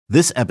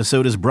This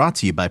episode is brought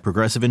to you by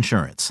Progressive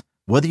Insurance.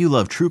 Whether you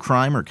love true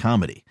crime or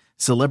comedy,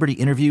 celebrity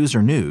interviews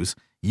or news,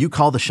 you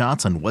call the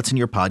shots on what's in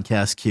your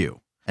podcast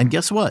queue. And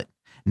guess what?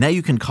 Now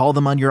you can call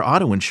them on your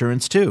auto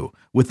insurance too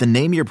with the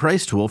Name Your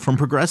Price tool from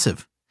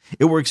Progressive.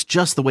 It works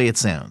just the way it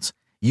sounds.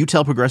 You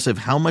tell Progressive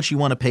how much you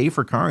want to pay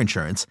for car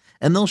insurance,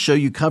 and they'll show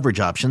you coverage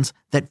options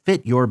that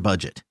fit your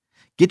budget.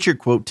 Get your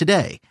quote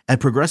today at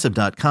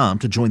Progressive.com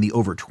to join the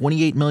over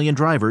 28 million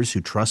drivers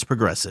who trust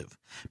Progressive.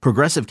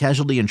 Progressive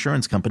Casualty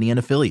Insurance Company and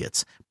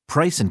Affiliates.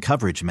 Price and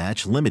coverage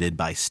match limited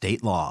by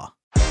state law.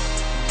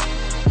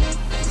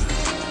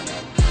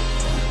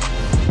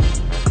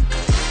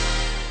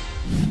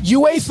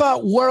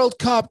 UEFA World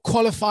Cup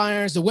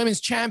qualifiers, the Women's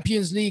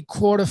Champions League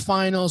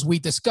quarterfinals. We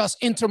discuss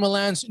Inter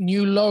Milan's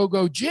new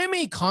logo.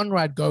 Jimmy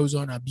Conrad goes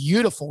on a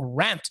beautiful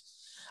rant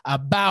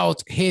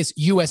about his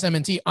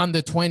USMNT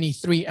under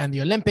 23 and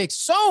the Olympics.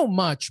 So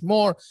much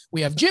more.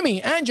 We have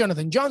Jimmy and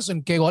Jonathan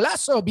Johnson. Que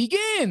Golazo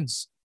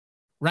begins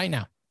right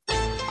now.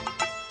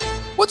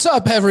 What's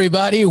up,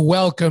 everybody?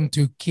 Welcome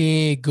to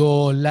Que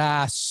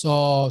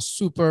Golazo,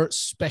 super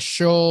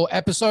special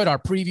episode, our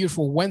preview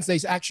for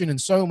Wednesday's action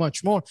and so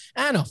much more.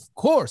 And of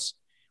course,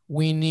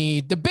 we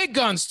need the big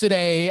guns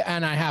today.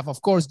 And I have,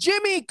 of course,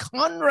 Jimmy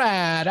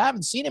Conrad. I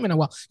haven't seen him in a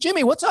while.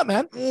 Jimmy, what's up,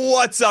 man?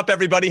 What's up,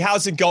 everybody?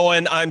 How's it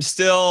going? I'm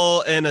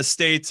still in a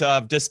state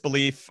of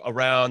disbelief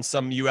around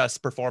some U.S.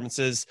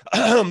 performances,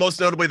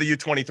 most notably the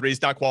U23s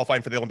not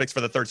qualifying for the Olympics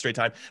for the third straight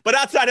time. But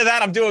outside of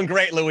that, I'm doing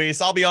great, Luis.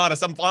 I'll be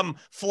honest. I'm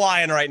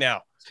flying right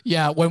now.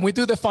 Yeah, when we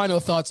do the final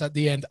thoughts at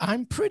the end,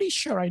 I'm pretty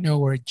sure I know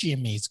where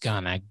Jimmy's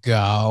gonna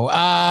go.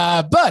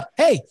 But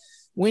hey,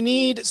 we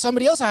need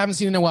somebody else I haven't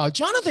seen in a while.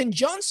 Jonathan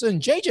Johnson.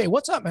 JJ,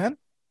 what's up, man?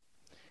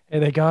 Hey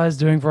there, guys.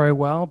 Doing very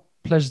well.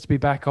 Pleasure to be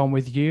back on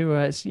with you.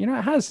 It's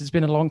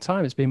been a long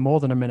time. It's been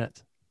more than a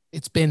minute.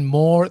 It's been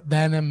more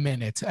than a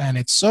minute, and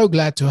it's so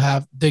glad to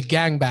have the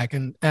gang back.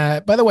 And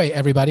by the way,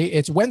 everybody,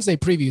 it's Wednesday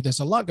preview. There's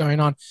a lot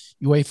going on.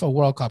 UEFA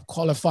World Cup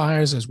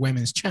qualifiers, as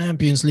Women's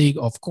Champions League,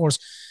 of course,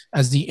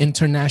 as the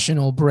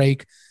international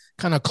break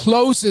kind of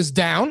closes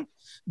down.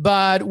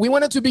 But we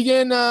wanted to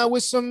begin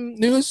with some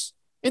news.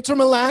 Inter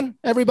Milan,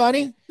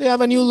 everybody, they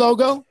have a new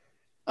logo.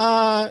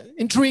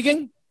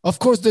 Intriguing. Of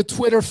course, the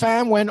Twitter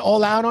fam went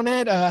all out on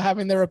it,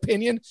 having their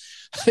opinion.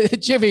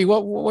 Jimmy,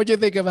 what do you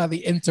think about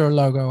the Inter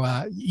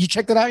logo? You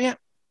checked it out yet?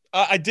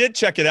 I did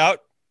check it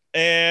out.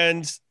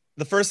 And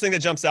the first thing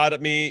that jumps out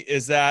at me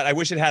is that I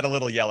wish it had a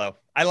little yellow.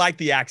 I like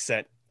the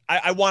accent.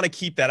 I want to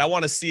keep that. I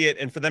want to see it.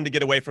 And for them to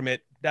get away from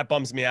it, that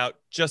bums me out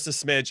just a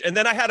smidge. And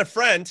then I had a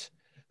friend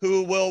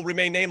who will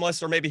remain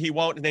nameless, or maybe he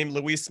won't, named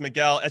Luis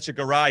Miguel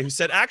Echegaray, who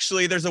said,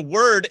 actually, there's a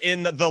word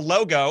in the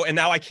logo, and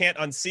now I can't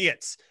unsee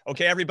it.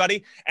 Okay,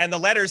 everybody? And the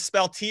letters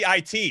spell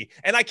T-I-T,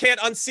 and I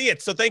can't unsee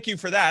it. So thank you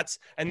for that.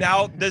 And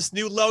now this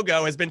new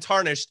logo has been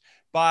tarnished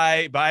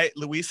by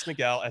Luis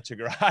Miguel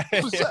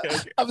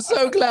Echegaray. I'm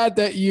so glad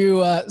that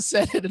you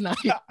said it and I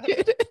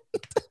didn't.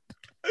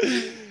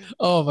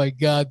 Oh, my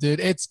God, dude.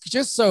 It's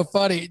just so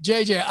funny.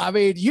 JJ, I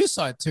mean, you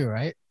saw it too,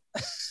 right?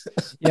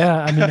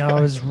 Yeah, I mean,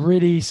 I was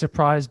really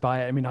surprised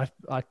by it. I mean, I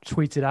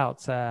tweeted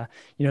out,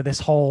 this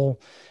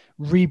whole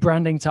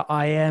rebranding to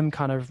I Am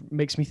kind of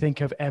makes me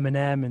think of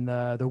Eminem and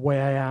the Way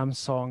I Am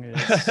song.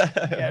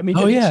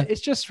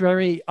 It's just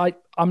very,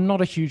 I'm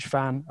not a huge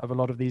fan of a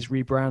lot of these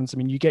rebrands. I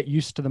mean, you get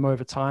used to them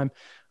over time.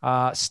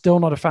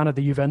 Still not a fan of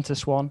the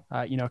Juventus one,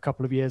 a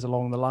couple of years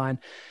along the line.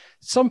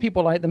 Some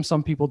people like them,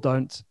 some people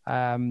don't.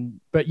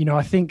 But,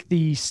 I think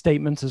the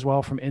statement as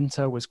well from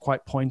Inter was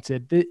quite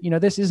pointed.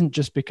 This isn't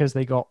just because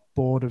they got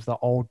bored of the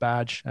old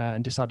badge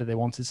and decided they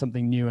wanted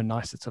something new and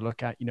nicer to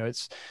look at.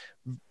 It's,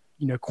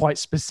 quite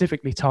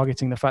specifically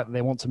targeting the fact that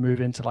they want to move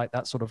into like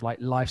that sort of like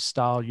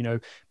lifestyle,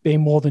 being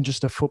more than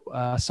just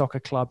a soccer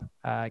club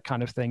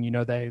kind of thing.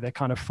 They're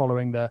kind of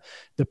following the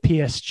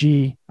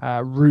PSG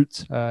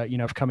route,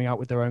 of coming out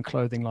with their own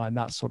clothing line,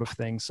 that sort of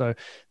thing. So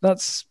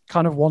that's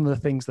kind of one of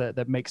the things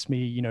that makes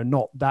me,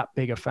 not that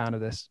big a fan of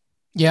this.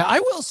 Yeah,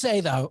 I will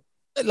say though,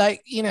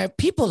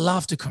 people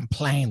love to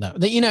complain though.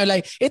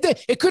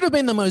 That, it could have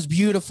been the most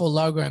beautiful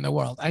logo in the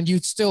world and you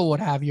still would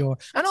have and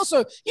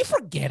also you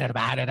forget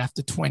about it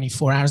after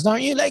 24 hours,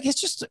 don't you?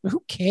 It's just,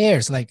 who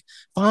cares?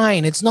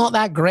 Fine, it's not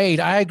that great.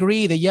 I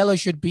agree. The yellow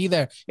should be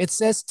there. It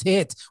says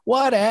tit,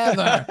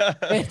 whatever.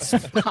 It's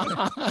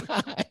fine.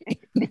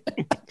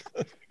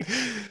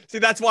 See,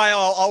 that's why I'll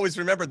always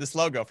remember this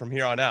logo from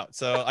here on out.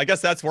 So I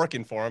guess that's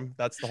working for him.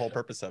 That's the whole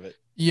purpose of it.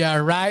 Yeah,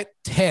 right.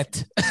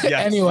 Tit.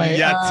 Yes. Anyway.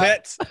 Yeah,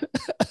 tit.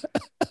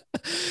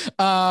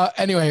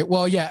 Anyway,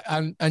 well, yeah,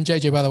 and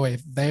JJ, by the way,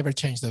 if they ever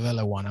change the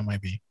Villa one, I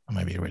might be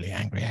really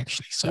angry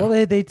actually. So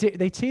well, they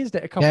teased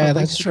it a couple of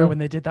weeks ago when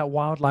they did that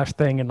wildlife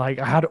thing, and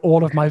I had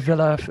all of my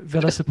Villa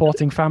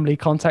supporting family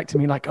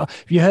contacting me like, oh,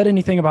 have you heard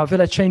anything about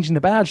Villa changing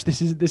the badge?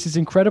 This is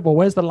incredible.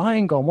 Where's the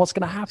lion gone? What's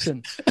going to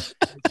happen?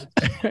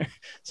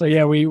 So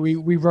yeah,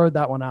 we rode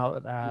that one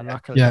out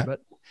luckily,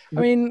 but I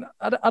mean,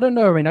 I don't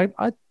know. I mean,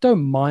 I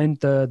don't mind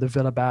the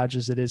Villa badge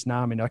as it is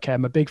now. I mean, okay,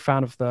 I'm a big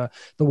fan of the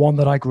one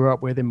that I grew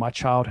up with in my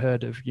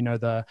childhood of,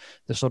 the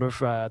sort of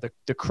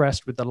the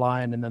crest with the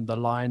lion and then the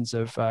lines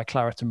of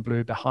claret and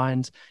blue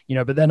behind,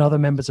 but then other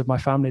members of my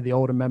family, the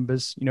older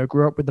members,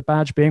 grew up with the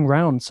badge being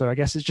round. So I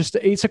guess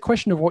it's a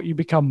question of what you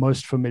become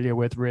most familiar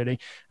with, really.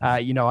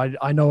 I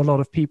know a lot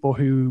of people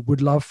who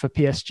would love for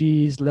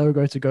PSG's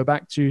logo to go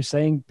back to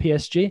saying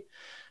PSG.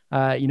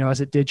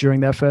 As it did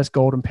during their first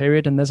golden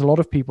period. And there's a lot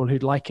of people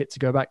who'd like it to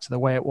go back to the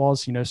way it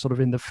was, sort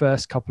of in the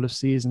first couple of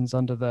seasons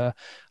under the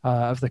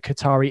of the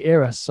Qatari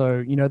era.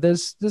 So,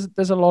 there's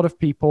a lot of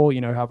people,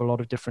 who have a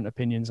lot of different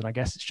opinions. And I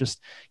guess it's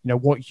just,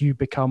 what you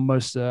become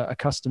most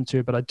accustomed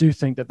to. But I do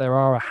think that there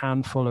are a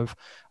handful of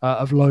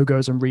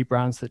logos and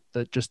rebrands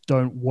that just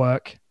don't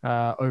work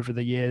over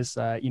the years.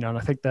 And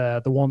I think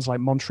the ones like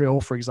Montreal,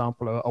 for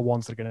example, are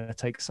ones that are going to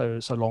take so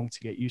long to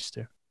get used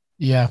to.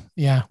 Yeah.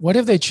 What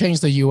if they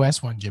changed the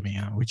US one, Jimmy?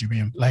 Would you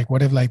be like,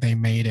 what if they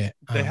made it?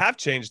 They have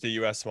changed the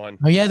US one.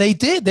 Oh yeah, they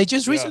did. They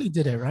just recently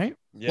did it, right?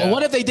 Yeah. Well,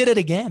 what if they did it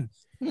again?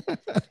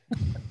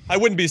 I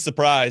wouldn't be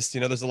surprised.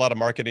 There's a lot of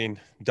marketing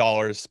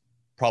dollars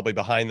probably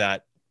behind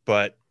that,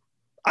 but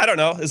I don't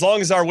know. As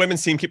long as our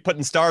women's team keep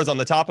putting stars on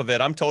the top of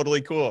it, I'm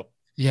totally cool.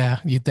 Yeah,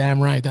 you're damn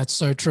right. That's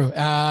so true.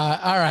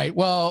 All right.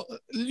 Well,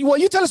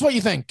 you tell us what you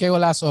think. Que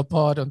Golazo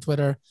Pod on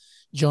Twitter,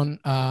 John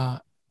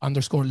 _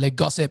 Le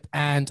Gossip,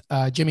 and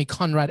Jimmy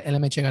Conrad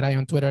LM Chegaray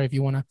on Twitter. If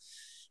you want to,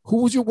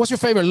 what's your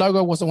favorite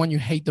logo? What's the one you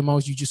hate the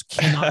most? You just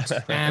cannot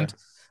stand.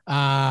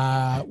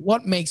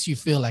 What makes you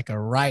feel like a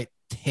right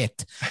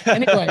tit?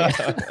 Anyway,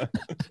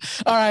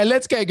 all right,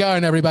 let's get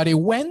going, everybody.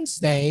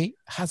 Wednesday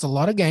has a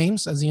lot of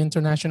games as the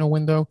international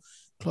window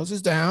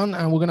closes down,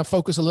 and we're going to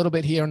focus a little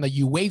bit here on the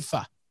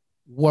UEFA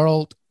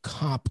World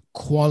Cup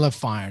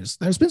qualifiers.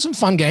 There's been some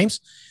fun games,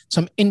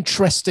 some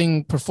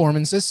interesting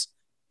performances.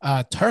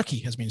 Turkey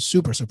has been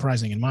super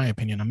surprising, in my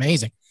opinion.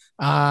 Amazing.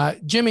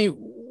 Jimmy,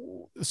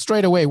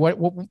 straight away,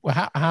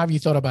 how have you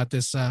thought about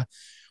this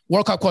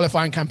World Cup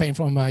qualifying campaign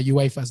from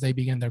UEFA as they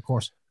begin their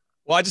course?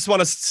 Well, I just want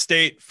to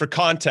state for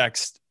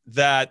context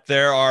that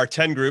there are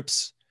 10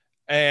 groups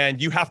and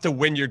you have to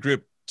win your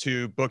group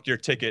to book your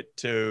ticket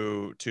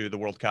to the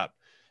World Cup.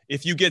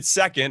 If you get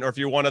second, or if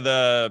you're one of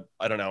the,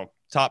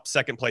 top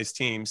second place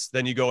teams,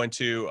 then you go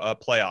into a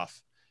playoff.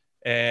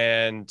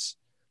 And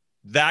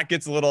that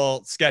gets a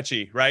little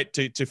sketchy, right?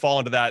 To fall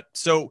into that.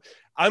 So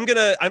I'm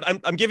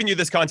giving you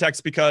this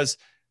context because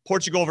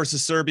Portugal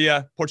versus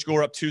Serbia, Portugal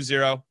were up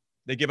 2-0.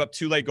 They give up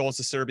 2 late goals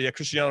to Serbia.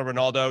 Cristiano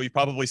Ronaldo, you've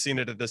probably seen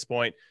it at this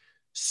point,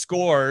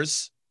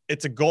 scores.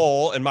 It's a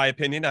goal, in my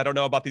opinion. I don't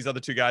know about these other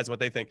 2 guys, what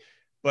they think,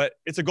 but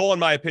it's a goal, in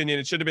my opinion.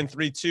 It should have been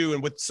 3-2.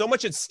 And with so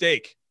much at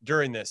stake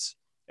during this,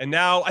 and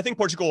now I think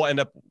Portugal will end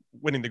up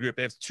winning the group.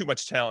 They have too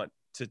much talent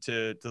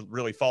to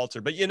really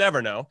falter, but you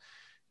never know.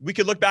 We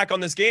could look back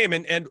on this game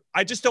and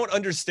I just don't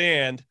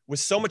understand, with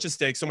so much at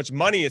stake, so much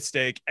money at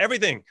stake,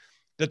 everything,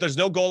 that there's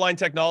no goal line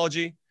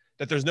technology,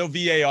 that there's no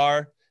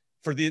VAR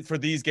for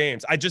these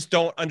games. I just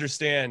don't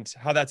understand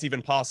how that's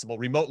even possible,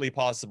 remotely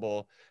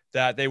possible,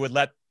 that they would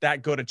let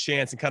that go to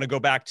chance and kind of go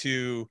back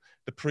to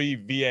the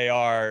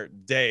pre-VAR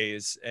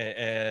days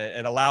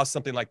and allow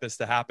something like this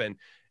to happen.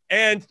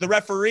 And the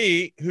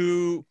referee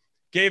who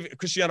gave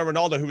Cristiano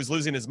Ronaldo, who was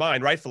losing his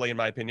mind, rightfully, in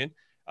my opinion,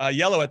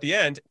 yellow at the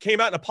end, came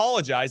out and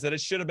apologized that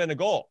it should have been a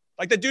goal.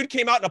 Like, the dude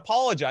came out and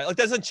apologized. Like,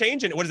 doesn't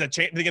change it. What does that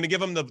change? They're going to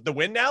give him the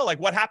win now? Like,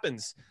 what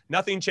happens?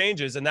 Nothing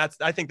changes. And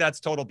I think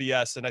that's total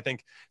BS. And I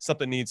think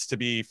something needs to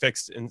be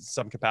fixed in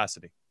some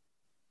capacity.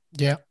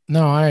 Yeah,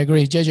 no, I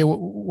agree. JJ,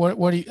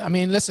 what do you, I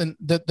mean, listen,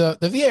 the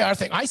VAR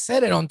thing, I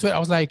said it on Twitter. I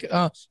was like,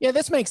 yeah,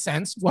 this makes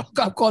sense. World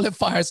Cup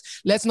qualifiers.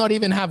 Let's not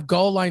even have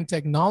goal line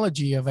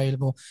technology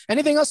available.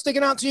 Anything else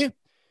sticking out to you?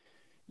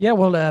 Yeah,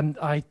 well,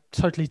 I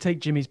totally take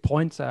Jimmy's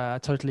point. I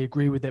totally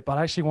agree with it, but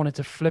I actually wanted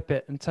to flip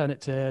it and turn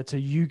it to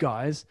you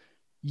guys.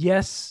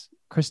 Yes,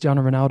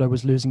 Cristiano Ronaldo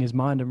was losing his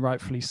mind, and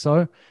rightfully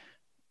so,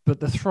 but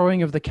the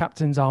throwing of the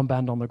captain's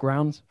armband on the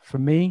ground, for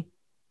me,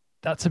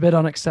 that's a bit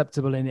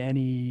unacceptable in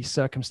any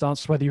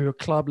circumstance, whether you're a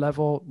club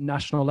level,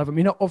 national level. I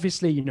mean,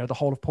 obviously, the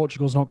whole of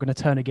Portugal is not going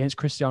to turn against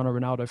Cristiano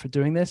Ronaldo for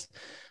doing this,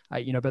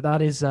 but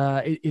that is,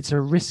 it's a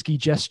risky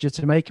gesture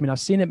to make. I mean, I've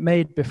seen it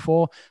made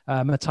before.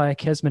 Mattia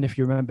Kezman, if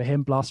you remember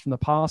him, blast from the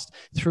past,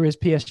 threw his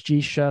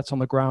PSG shirt on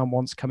the ground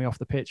once coming off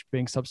the pitch,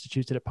 being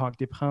substituted at Parc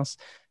des Princes.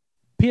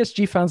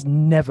 PSG fans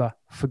never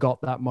forgot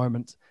that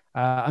moment.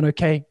 And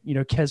okay,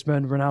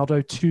 Kezman,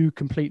 Ronaldo, 2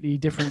 completely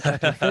different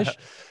kettle of fish,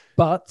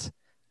 but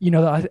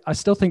I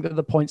still think that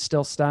the point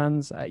still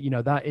stands.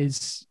 That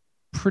is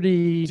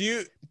pretty.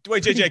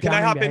 Wait, JJ, can I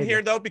hop in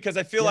here though? Because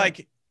I feel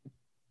like,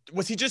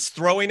 was he just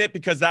throwing it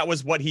because that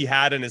was what he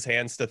had in his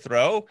hands to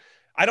throw?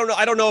 I don't know.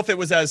 I don't know if it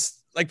was as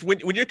like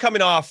when you're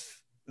coming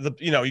off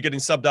you're getting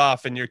subbed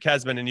off and you're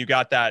Kezman and you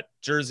got that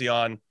jersey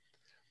on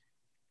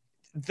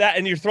that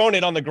and you're throwing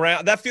it on the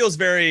ground. That feels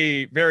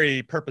very,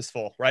 very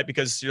purposeful, right?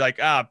 Because you're like,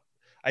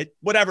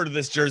 whatever to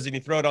this jersey, and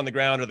you throw it on the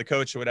ground or the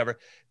coach or whatever.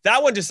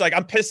 That one, just like,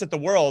 I'm pissed at the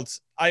world.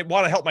 I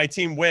want to help my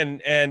team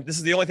win, and this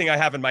is the only thing I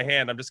have in my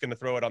hand. I'm just going to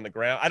throw it on the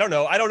ground. I don't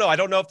know. I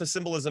don't know if the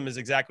symbolism is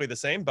exactly the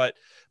same, but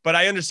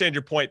I understand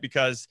your point,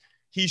 because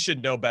he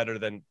should know better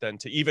than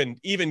to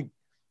even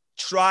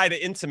try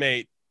to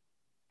intimate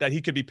that he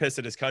could be pissed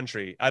at his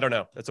country. I don't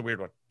know. That's a weird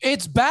one.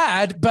 It's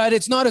bad, but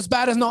it's not as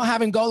bad as not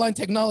having goal line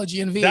technology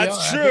in VAR.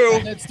 That's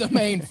true. That's the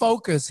main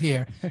focus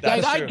here.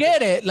 That's I true.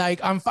 get it. Like,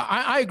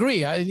 I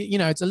agree.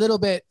 It's a little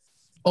bit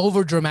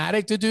over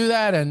dramatic to do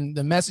that, and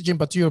the messaging.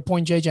 But to your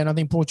point, JJ, I don't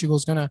think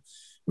Portugal's gonna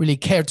really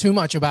care too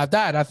much about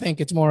that. I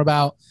think it's more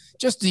about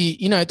just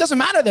it doesn't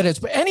matter that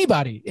it's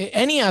anybody,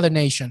 any other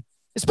nation,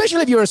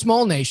 especially if you're a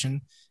small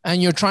nation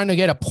and you're trying to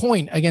get a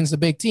point against a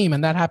big team,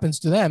 and that happens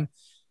to them.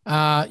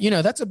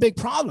 That's a big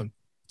problem.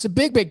 It's a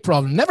big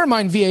problem. Never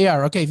mind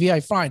VAR. Okay, VAR,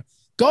 fine.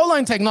 Goal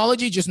line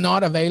technology just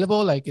not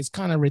available. Like, it's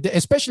kind of ridiculous,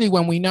 especially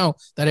when we know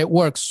that it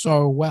works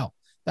so well.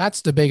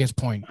 That's the biggest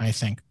point, I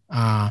think.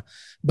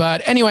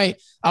 But anyway,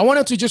 I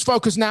wanted to just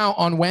focus now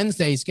on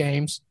Wednesday's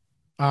games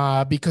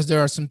because there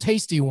are some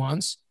tasty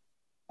ones.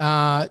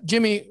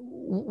 Jimmy,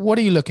 what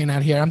are you looking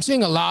at here? I'm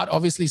seeing a lot,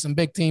 obviously, some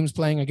big teams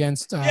playing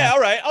against. Yeah,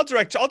 all right. I'll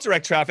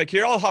direct traffic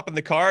here. I'll hop in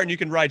the car and you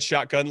can ride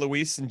shotgun.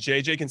 Luis and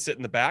JJ can sit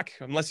in the back,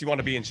 unless you want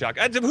to be in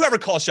shotgun. Whoever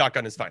calls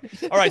shotgun is fine.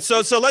 All right.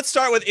 So let's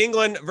start with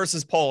England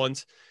versus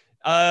Poland.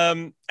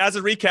 As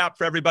a recap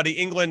for everybody,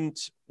 England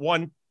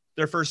won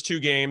their first 2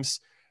 games.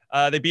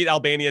 They beat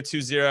Albania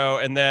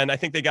 2-0, and then I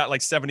think they got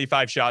like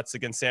 75 shots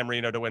against San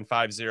Marino to win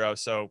 5-0.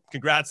 So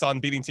congrats on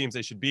beating teams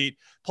they should beat.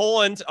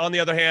 Poland, on the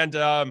other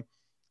hand,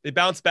 they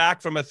bounced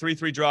back from a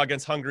 3-3 draw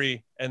against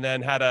Hungary and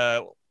then had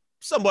a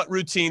somewhat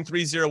routine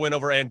 3-0 win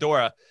over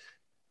Andorra.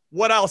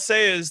 What I'll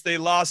say is they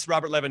lost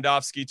Robert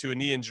Lewandowski to a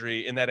knee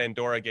injury in that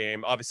Andorra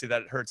game. Obviously,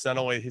 that hurts not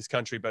only his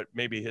country, but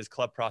maybe his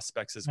club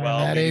prospects as well.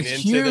 That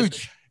is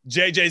huge.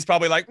 JJ's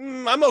probably like,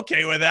 I'm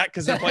okay with that,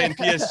 because they're playing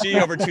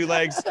PSG over 2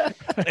 legs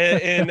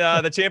in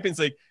the Champions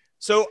League.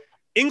 So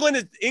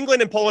England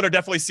and Poland are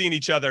definitely seeing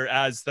each other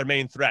as their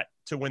main threat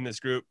to win this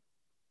group.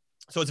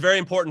 So it's very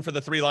important for the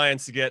 3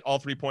 Lions to get all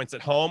 3 points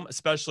at home,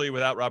 especially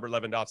without Robert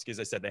Lewandowski. As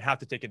I said, they have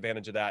to take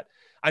advantage of that.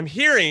 I'm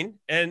hearing,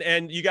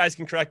 and you guys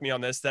can correct me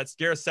on this, that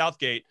Gareth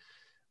Southgate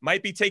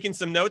might be taking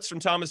some notes from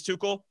Thomas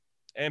Tuchel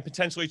and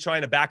potentially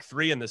trying to back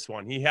 3 in this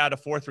one. He had a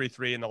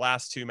 4-3-3 in the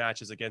last 2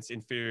 matches against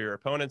inferior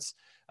opponents.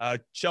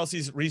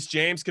 Chelsea's Reece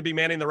James could be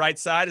manning the right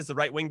side as the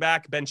right wing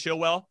back. Ben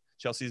Chilwell,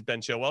 Chelsea's Ben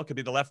Chilwell, could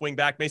be the left wing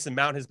back. Mason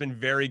Mount has been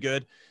very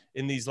good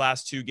in these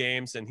last 2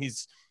 games, and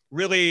he's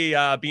really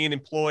being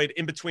employed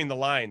in between the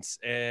lines.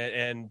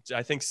 And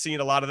I think seeing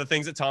a lot of the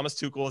things that Thomas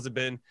Tuchel has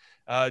been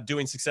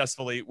doing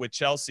successfully with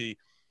Chelsea.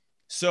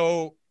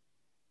 So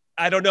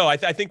I don't know. I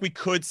think we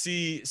could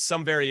see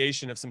some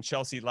variation of some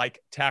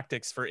Chelsea-like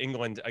tactics for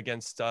England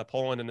against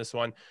Poland in this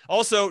one.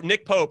 Also,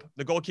 Nick Pope,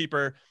 the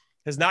goalkeeper,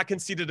 has not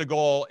conceded a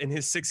goal in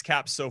his 6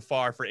 caps so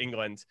far for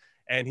England.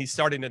 And he's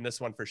starting in this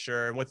one for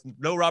sure. And with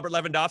no Robert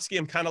Lewandowski,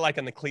 I'm kind of like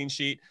on the clean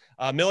sheet.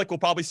 Milik will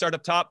probably start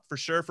up top for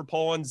sure for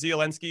Poland.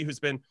 Zielinski, has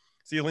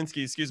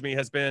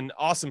been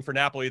awesome for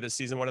Napoli this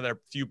season. One of their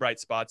few bright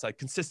spots, like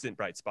consistent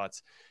bright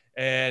spots.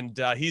 And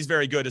he's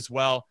very good as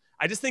well.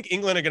 I just think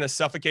England are going to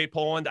suffocate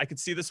Poland. I could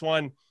see this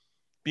one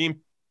being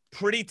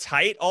pretty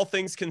tight, all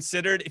things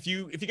considered. If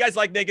you guys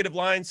like negative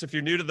lines, so if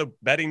you're new to the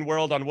betting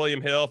world on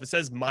William Hill, if it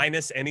says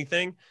minus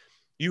anything,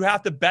 you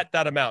have to bet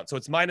that amount. So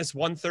it's minus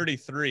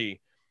 133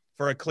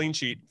 for a clean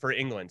sheet for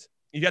England.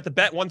 You have to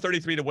bet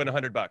 133 to win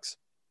 $100.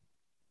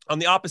 On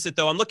the opposite,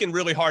 though, I'm looking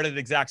really hard at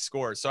exact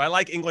scores. So I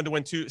like England to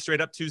win straight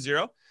up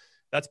 2-0.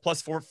 That's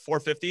plus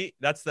 450.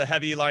 That's the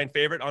heavy line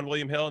favorite on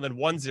William Hill. And then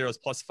 1-0 is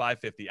plus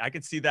 550. I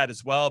could see that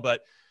as well.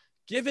 But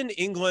given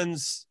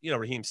England's,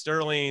 Raheem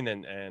Sterling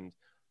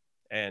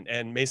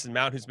and Mason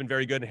Mount, who's been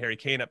very good, and Harry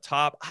Kane up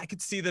top, I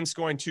could see them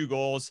scoring 2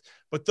 goals.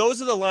 But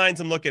those are the lines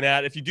I'm looking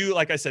at. If you do,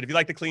 like I said, if you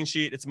like the clean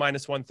sheet, it's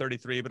minus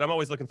 133. But I'm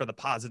always looking for the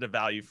positive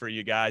value for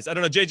you guys. I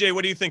don't know, JJ,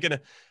 what are you thinking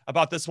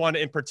about this one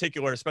in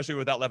particular, especially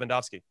without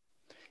Lewandowski?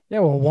 Yeah,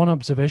 well, one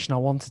observation I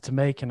wanted to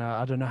make, and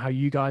I don't know how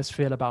you guys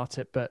feel about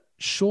it, but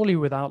surely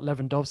without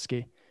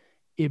Lewandowski,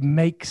 it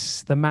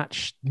makes the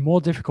match more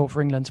difficult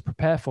for England to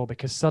prepare for,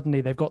 because suddenly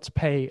they've got to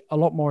pay a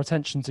lot more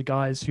attention to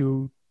guys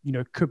who,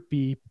 could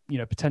be,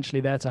 potentially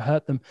there to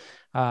hurt them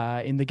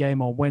in the game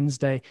on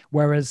Wednesday.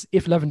 Whereas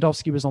if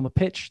Lewandowski was on the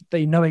pitch,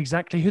 they know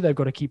exactly who they've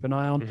got to keep an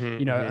eye on,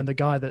 and the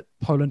guy that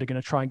Poland are going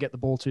to try and get the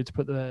ball to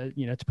put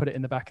it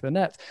in the back of the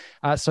net.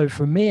 So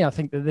for me, I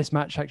think that this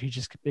match actually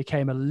just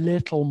became a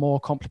little more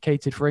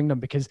complicated for England,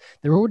 because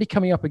they're already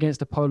coming up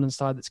against a Poland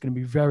side that's going to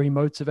be very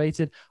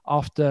motivated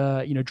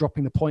after,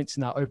 dropping the points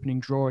in that opening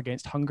draw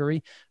against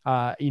Hungary.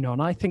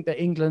 And I think that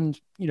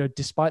England,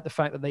 despite the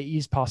fact that they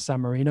eased past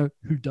San Marino,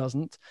 who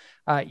doesn't,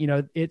 I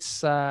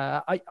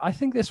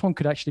think this one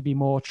could actually be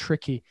more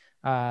tricky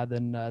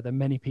than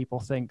many people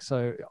think.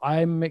 So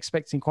I'm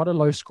expecting quite a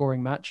low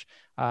scoring match,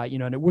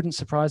 and it wouldn't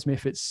surprise me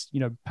if it's,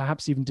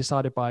 perhaps even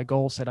decided by a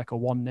goal, say like a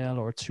 1-0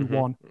 or a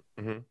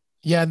 2-1.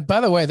 Yeah. And by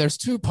the way, there's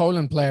 2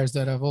 Poland players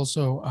that have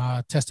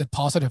also tested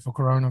positive for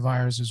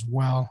coronavirus as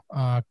well.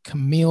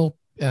 Kamil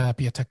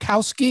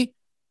Piatkowski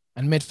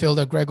and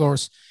midfielder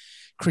Gregors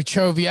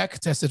Krychowiak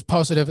tested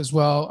positive as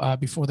well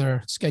before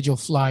their scheduled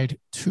flight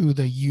to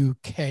the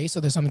UK. So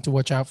there's something to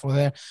watch out for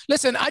there.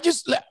 Listen, I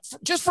just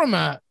from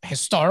a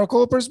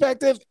historical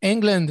perspective,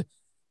 England,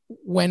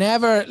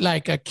 whenever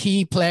like a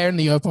key player in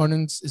the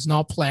opponent is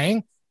not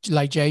playing,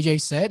 like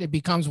JJ said, it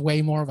becomes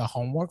way more of a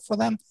homework for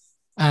them.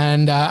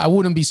 And I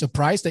wouldn't be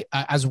surprised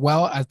as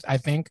well, as I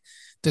think,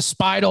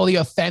 despite all the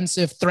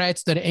offensive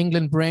threats that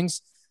England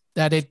brings,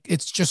 that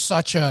it's just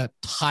such a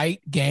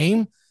tight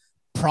game,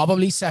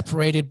 probably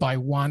separated by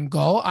 1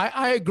 goal.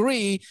 I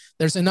agree.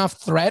 There's enough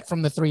threat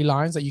from the 3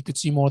 lines that you could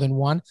see more than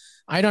one.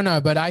 I don't know,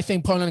 but I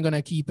think Poland are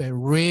going to keep it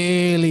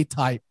really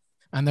tight,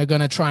 and they're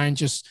going to try and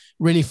just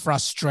really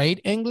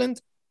frustrate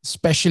England,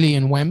 especially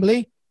in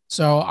Wembley.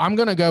 So I'm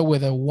going to go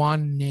with a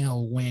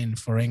 1-0 win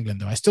for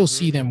England, though. I still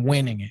see them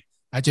winning it.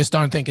 I just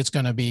don't think it's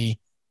going to be,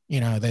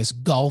 this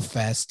goal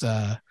fest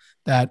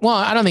I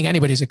don't think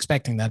anybody's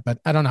expecting that, but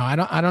I don't know.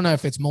 I don't know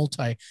if it's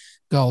multi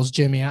goals,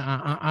 Jimmy.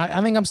 I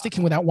think I'm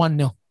sticking with that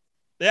 1-0.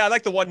 Yeah, I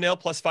like the 1-0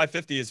 plus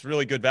 550 is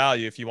really good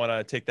value if you want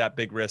to take that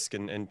big risk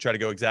and try to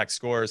go exact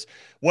scores.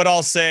 What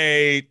I'll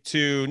say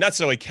to not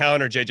necessarily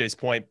counter JJ's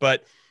point,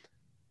 but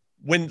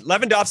when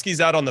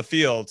Lewandowski's out on the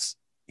fields,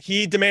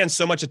 he demands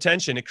so much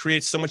attention. It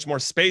creates so much more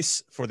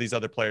space for these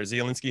other players.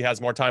 Zielinski has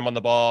more time on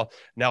the ball.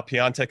 Now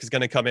Piontek is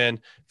going to come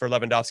in for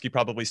Lewandowski,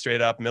 probably straight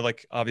up.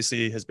 Milik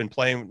obviously has been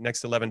playing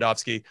next to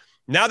Lewandowski.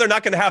 Now they're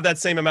not going to have that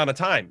same amount of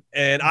time.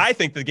 And I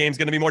think the game's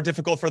going to be more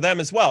difficult for them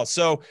as well.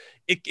 So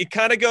it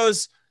kind of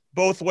goes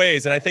both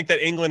ways. And I think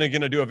that England are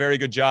going to do a very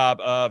good job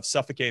of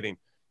suffocating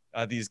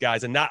these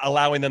guys and not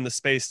allowing them the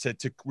space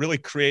to really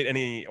create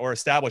any or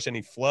establish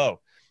any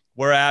flow.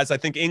 Whereas I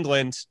think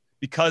England,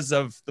 because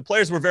of the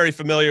players we're very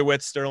familiar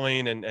with,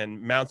 Sterling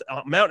and Mount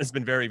has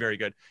been very, very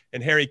good,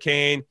 and Harry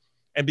Kane.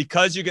 And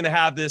because you're going to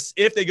have this,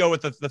 if they go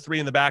with the 3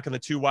 in the back and the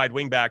 2 wide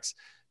wing backs,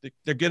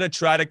 they're going to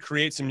try to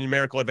create some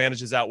numerical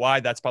advantages out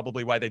wide. That's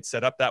probably why they'd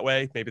set up that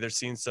way. Maybe they're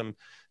seeing some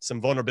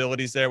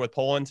vulnerabilities there with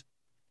Poland.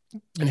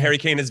 And Harry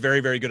Kane is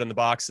very, very good in the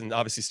box. And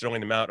obviously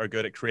Sterling and Mount are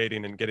good at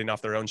creating and getting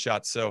off their own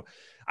shots. So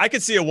I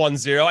could see a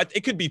 1-0.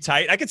 It could be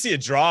tight. I could see a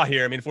draw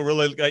here. I mean, if we're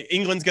really like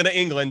England's going to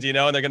England, and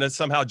they're going to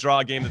somehow draw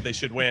a game that they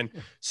should win.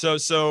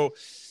 So,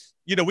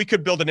 we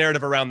could build a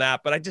narrative around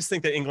that, but I just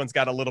think that England's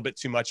got a little bit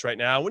too much right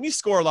now. When you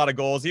score a lot of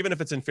goals, even if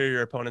it's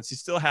inferior opponents, you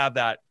still have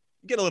that,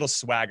 you get a little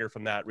swagger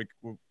from that.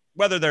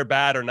 Whether they're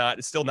bad or not,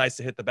 it's still nice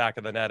to hit the back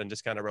of the net and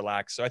just kind of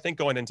relax. So I think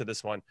going into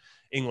this one,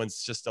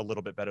 England's just a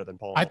little bit better than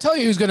Poland. I tell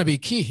you who's going to be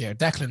key here,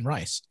 Declan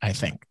Rice, I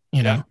think.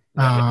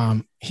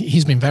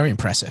 He's been very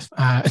impressive.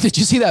 Did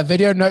you see that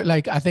video? No,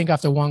 I think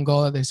after 1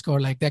 goal they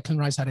scored, Declan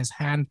Rice had his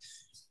hand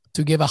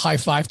to give a high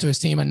five to his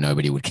team and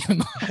nobody would give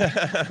him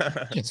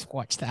just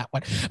watch that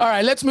one. All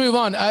right, let's move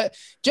on.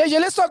 JJ,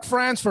 let's talk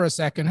France for a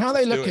second. How are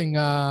they looking?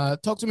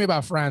 Talk to me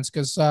about France,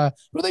 because who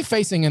are they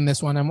facing in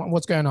this one and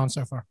what's going on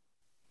so far?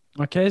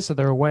 Okay, so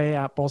they're away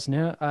at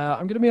Bosnia.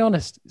 I'm going to be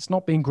honest, it's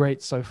not been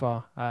great so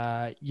far.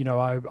 I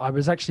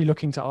was actually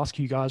looking to ask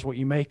you guys what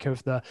you make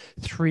of the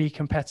 3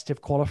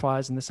 competitive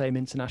qualifiers in the same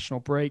international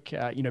break,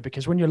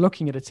 because when you're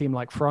looking at a team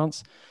like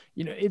France,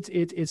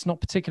 it's not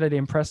particularly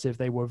impressive.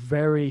 They were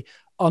very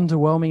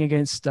underwhelming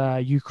against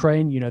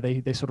Ukraine.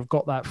 They sort of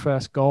got that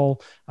first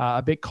goal,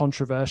 a bit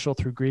controversial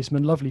through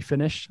Griezmann, lovely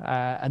finish,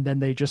 and then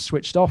they just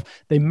switched off.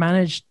 They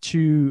managed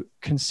to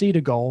concede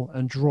a goal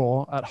and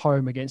draw at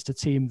home against a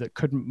team that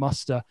couldn't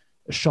muster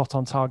a shot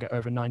on target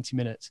over 90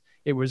 minutes.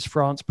 It was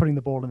France putting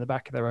the ball in the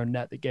back of their own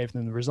net that gave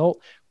them the result,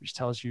 which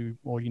tells you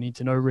all you need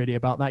to know really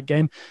about that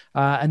game.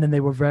 And then they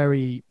were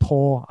very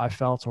poor, I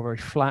felt, or very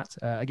flat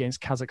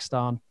against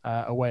Kazakhstan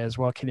away as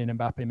well. Kylian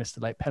Mbappe missed a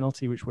late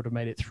penalty, which would have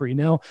made it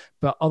 3-0.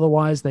 But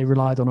otherwise, they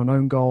relied on an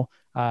own goal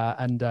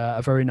and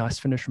a very nice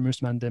finish from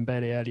Ousmane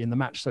Dembele early in the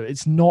match. So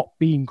it's not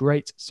been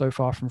great so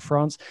far from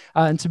France.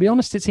 And to be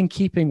honest, it's in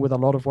keeping with a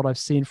lot of what I've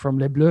seen from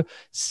Les Bleus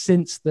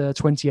since the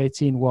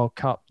 2018 World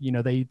Cup.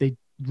 They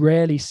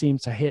rarely seem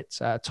to hit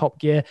top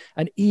gear,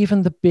 and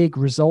even the big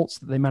results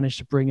that they managed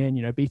to bring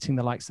in, beating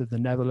the likes of the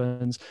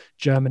Netherlands,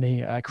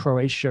 Germany,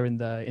 Croatia in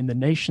the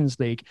Nations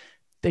League,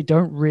 they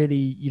don't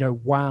really,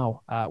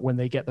 wow when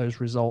they get those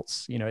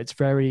results. It's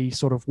very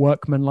sort of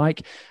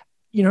workmanlike.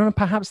 And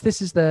perhaps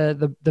this is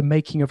the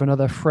making of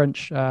another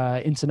French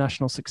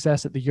international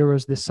success at the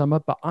Euros this summer,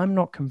 but I'm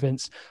not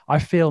convinced. I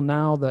feel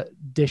now that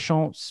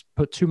Deschamps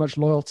put too much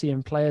loyalty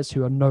in players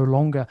who are no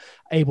longer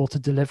able to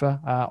deliver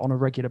on a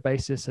regular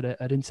basis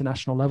at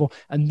international level.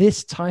 And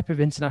this type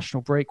of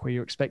international break where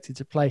you're expected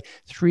to play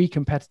 3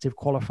 competitive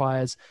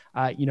qualifiers,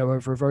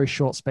 over a very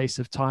short space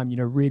of time,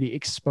 really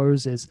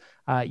exposes,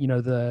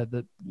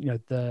 the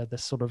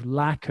sort of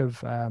lack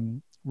of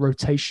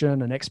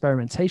rotation and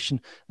experimentation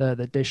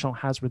that Deschamps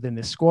has within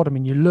this squad. I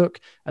mean, you look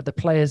at the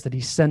players that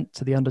he sent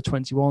to the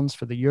under-21s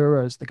for the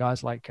Euros, the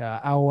guys like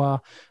Aouar,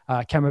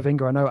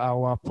 Camavinga. I know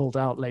Aouar pulled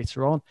out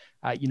later on,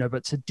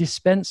 but to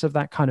dispense of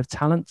that kind of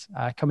talent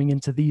coming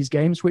into these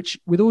games, which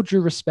with all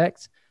due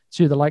respect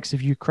to the likes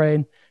of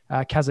Ukraine,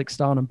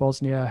 Kazakhstan and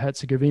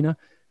Bosnia-Herzegovina,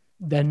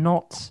 they're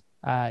not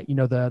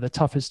the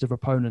toughest of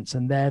opponents,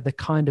 and they're the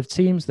kind of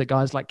teams that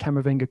guys like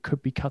Camavinga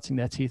could be cutting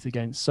their teeth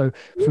against. So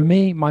for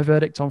me, my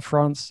verdict on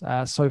France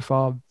so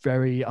far,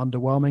 very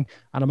underwhelming,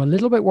 and I'm a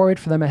little bit worried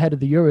for them ahead of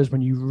the Euros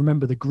when you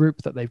remember the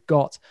group that they've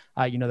got.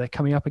 They're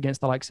coming up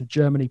against the likes of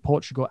Germany,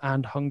 Portugal,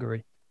 and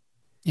Hungary.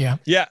 Yeah,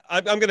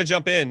 I'm going to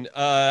jump in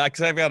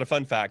because I've got a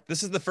fun fact.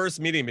 This is the first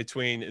meeting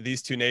between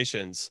these two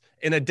nations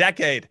in a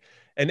decade.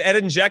 And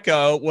Edin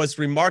Dzeko was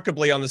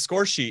remarkably on the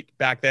score sheet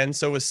back then.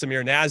 So was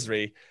Samir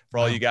Nasri. For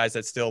all you guys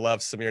that still love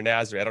Samir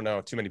Nasri, I don't know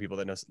too many people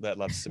that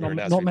love Samir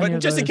Nasri, but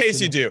just in case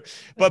you do.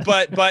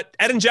 But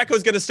Edin Dzeko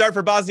is going to start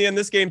for Bosnia in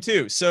this game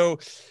too. So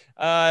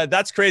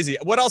that's crazy.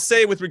 What I'll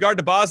say with regard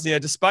to Bosnia,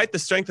 despite the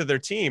strength of their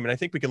team, and I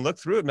think we can look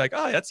through it and be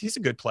like, he's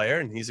a good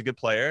player, and he's a good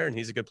player, and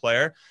he's a good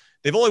player.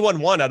 They've only won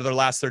one out of their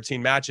last 13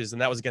 matches,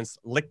 and that was against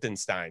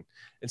Liechtenstein.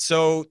 And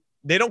so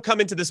they don't come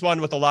into this one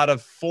with a lot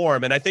of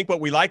form. And I think what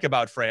we like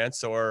about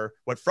France, or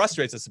what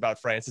frustrates us about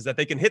France, is that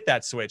they can hit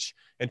that switch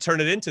and turn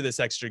it into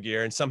this extra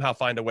gear and somehow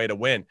find a way to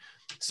win.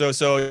 So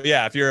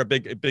yeah, if you're a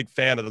big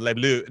fan of the Les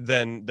Bleus,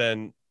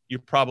 then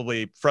you're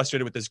probably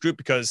frustrated with this group,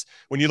 because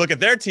when you look at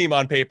their team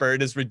on paper,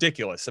 it is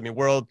ridiculous. I mean,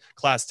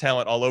 world-class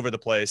talent all over the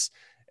place.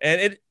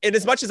 And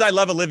as much as I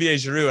love Olivier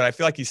Giroud, and I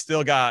feel like he's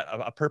still got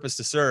a purpose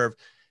to serve,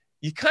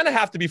 you kind of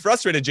have to be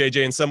frustrated,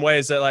 JJ, in some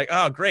ways, that like,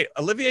 oh, great,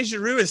 Olivier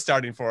Giroud is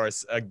starting for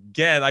us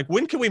again. Like,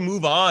 when can we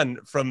move on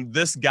from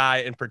this guy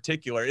in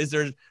particular? Is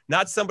there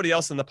not somebody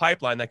else in the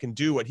pipeline that can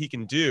do what he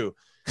can do?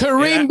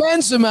 Karim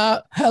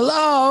Benzema,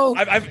 hello.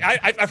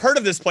 I've heard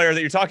of this player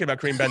that you're talking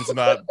about, Karim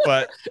Benzema,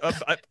 but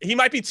he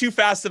might be too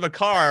fast of a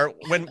car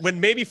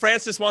when maybe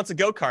France just wants a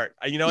go-kart.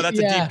 That's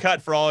a deep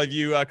cut for all of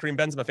you Karim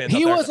Benzema fans.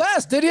 He was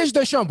asked, Didier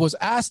Deschamps was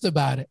asked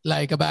about it,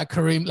 about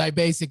Karim,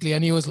 basically,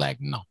 and he was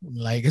like, no,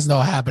 it's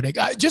not happening.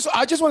 I just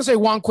want to say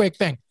one quick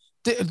thing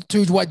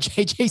to what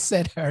JJ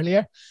said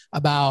earlier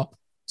about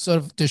sort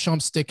of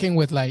Deschamps sticking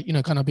with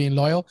kind of being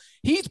loyal.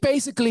 He's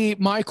basically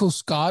Michael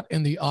Scott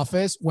in The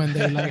Office when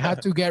they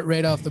had to get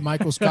rid of the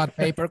Michael Scott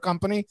paper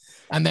company,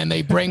 and then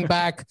they bring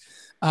back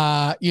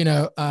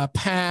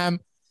Pam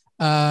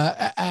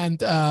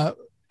and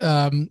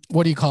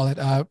what do you call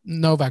it?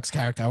 Novak's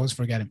character, I was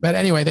forgetting. But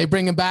anyway, they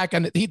bring him back,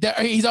 and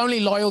he's only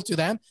loyal to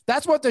them.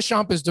 That's what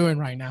Deschamps is doing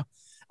right now.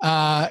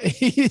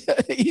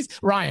 He's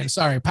Ryan,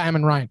 sorry, Pam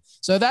and Ryan.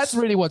 So that's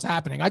really what's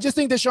happening. I just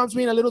think Deschamps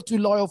being a little too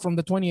loyal from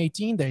the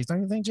 2018 days.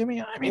 Don't you think,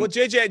 Jimmy? I mean, well,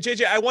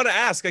 JJ, I want to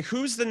ask,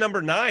 who's the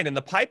number 9 in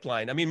the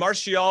pipeline? I mean,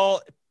 Martial,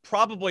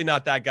 probably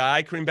not that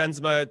guy. Karim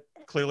Benzema,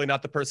 clearly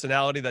not the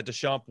personality that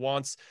Deschamps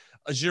wants.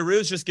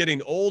 Giroud's just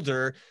getting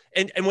older.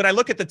 And when I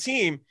look at the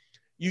team,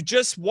 you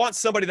just want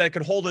somebody that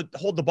can hold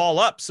the ball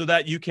up so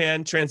that you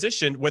can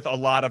transition with a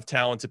lot of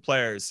talented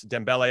players.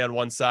 Dembele on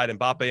one side,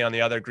 Mbappe on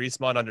the other,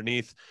 Griezmann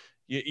underneath.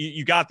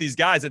 You got these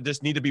guys that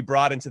just need to be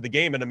brought into the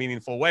game in a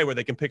meaningful way where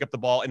they can pick up the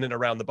ball in and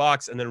around the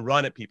box and then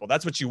run at people.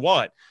 That's what you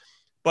want.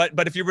 But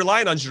if you're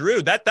relying on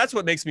Giroud, that's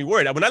what makes me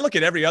worried. When I look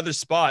at every other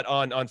spot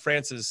on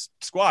France's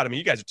squad, I mean,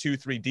 you guys are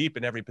 2-3 deep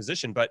in every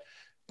position, but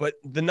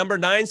the number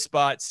 9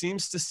 spot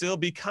seems to still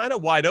be kind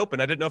of wide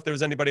open. I didn't know if there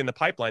was anybody in the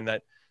pipeline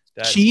that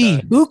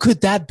who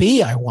could that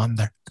be? I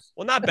wonder.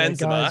 Well, not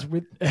Benzema.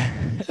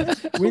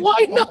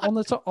 Why not?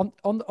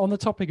 On the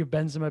topic of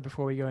Benzema,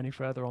 before we go any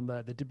further on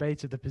the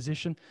debate of the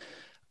position,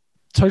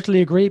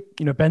 totally agree.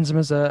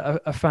 Benzema's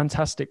a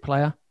fantastic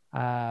player.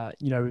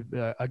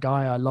 A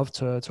guy I love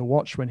to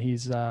watch when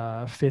he's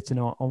fit and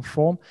on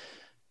form.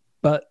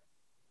 But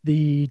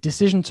the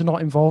decision to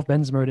not involve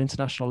Benzema at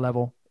international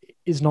level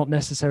is not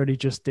necessarily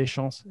just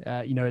Deschamps.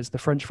 It's the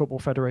French Football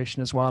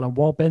Federation as well. And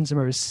while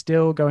Benzema is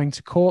still going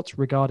to court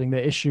regarding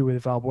the issue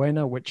with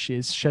Valbuena, which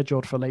is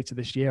scheduled for later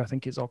this year, I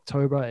think it's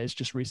October, it's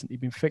just recently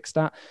been fixed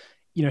at,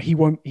 he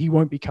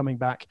won't be coming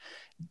back.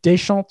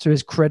 Deschamps, to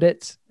his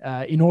credit,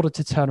 in order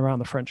to turn around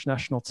the French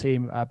national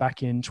team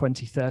back in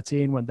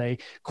 2013, when they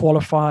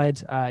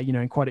qualified,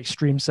 in quite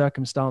extreme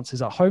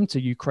circumstances at home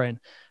to Ukraine,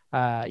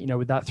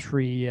 with that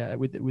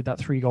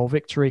 3-goal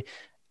victory,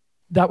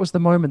 that was the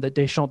moment that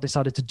Deschamps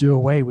decided to do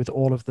away with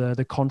all of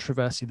the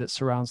controversy that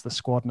surrounds the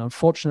squad. And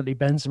unfortunately,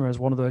 Benzema is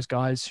one of those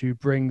guys who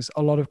brings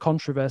a lot of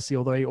controversy,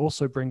 although he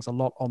also brings a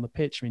lot on the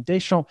pitch. I mean,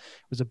 Deschamps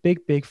was a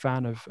big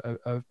fan of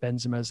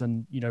Benzema's,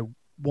 and,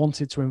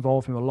 wanted to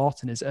involve him a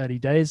lot in his early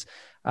days,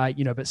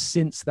 but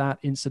since that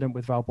incident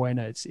with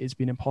Valbuena, it's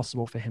been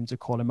impossible for him to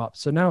call him up.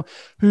 So now,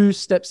 who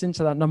steps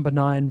into that number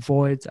 9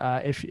 void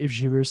if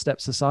Giroud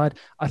steps aside?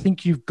 I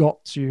think you've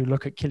got to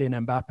look at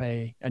Kylian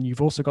Mbappe, and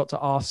you've also got to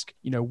ask,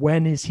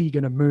 when is he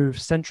going to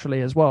move centrally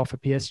as well for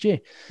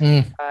PSG?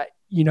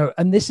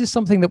 And this is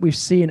something that we've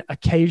seen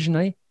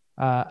occasionally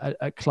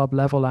at club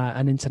level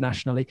and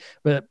internationally,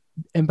 but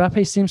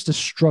Mbappe seems to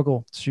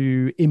struggle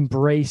to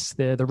embrace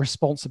the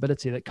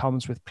responsibility that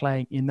comes with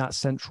playing in that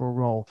central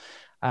role.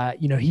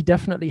 He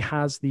definitely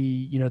has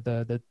the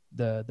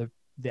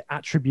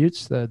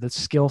attributes, the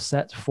skill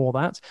set for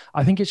that.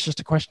 I think it's just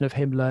a question of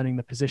him learning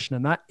the position,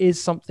 and that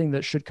is something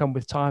that should come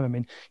with time. I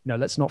mean,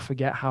 let's not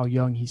forget how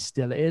young he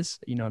still is,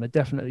 and I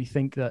definitely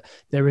think that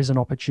there is an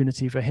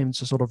opportunity for him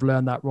to sort of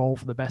learn that role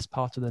for the best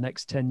part of the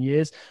next 10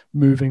 years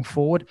moving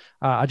forward.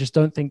 I just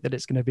don't think that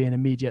it's going to be an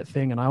immediate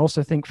thing. And I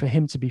also think for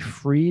him to be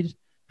freed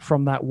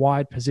from that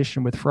wide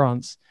position with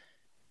France,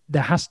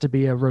 there has to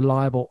be a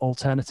reliable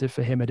alternative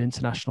for him at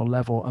international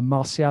level. And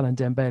Martial and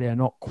Dembele are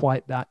not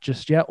quite that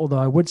just yet. Although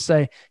I would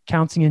say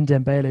counting in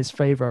Dembele's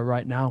favor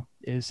right now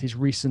is his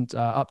recent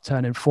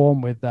upturn in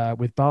form with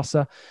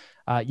Barca.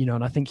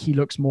 And I think he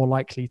looks more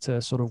likely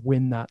to sort of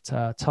win that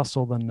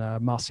tussle than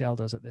Martial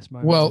does at this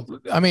moment. Well,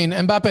 I mean,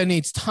 Mbappe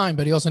needs time,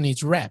 but he also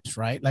needs reps,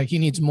 right? Like he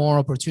needs more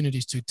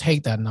opportunities to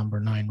take that number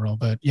 9 role.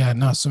 But yeah,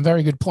 no, some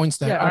very good points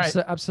there.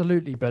 Yeah,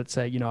 absolutely. But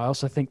I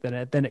also think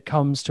that then it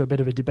comes to a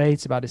bit of a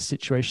debate about his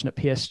situation at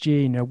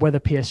PSG. Whether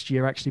PSG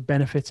are actually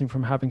benefiting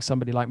from having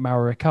somebody like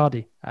Mauro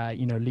Icardi,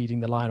 leading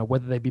the line, or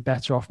whether they'd be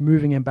better off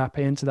moving Mbappe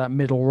into that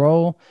middle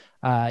role,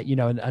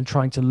 and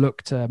trying to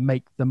look to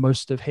make the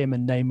most of him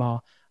and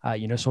Neymar.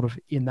 Sort of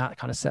in that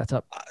kind of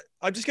setup.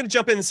 I'm just going to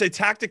jump in and say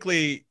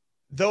tactically,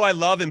 though I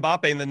love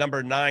Mbappe in the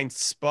number 9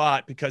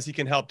 spot because he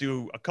can help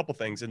do a couple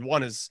things. And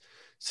one is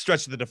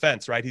stretch the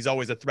defense, right? He's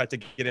always a threat to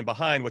get in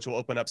behind, which will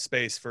open up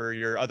space for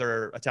your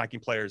other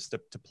attacking players to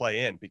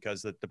play in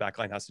because the back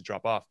line has to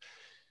drop off.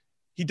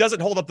 He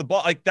doesn't hold up the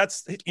ball.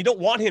 You don't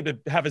want him to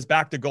have his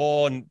back to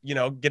goal and,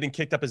 getting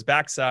kicked up his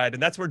backside.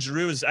 And that's where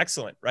Giroud is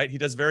excellent, right? He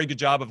does a very good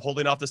job of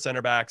holding off the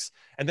center backs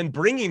and then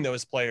bringing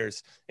those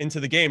players into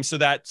the game so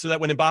that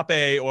when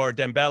Mbappe or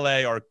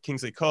Dembele or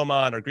Kingsley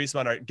Coman or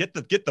Griezmann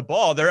get the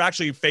ball, they're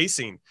actually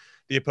facing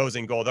the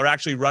opposing goal. They're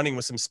actually running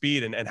with some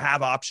speed and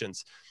have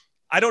options.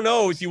 I don't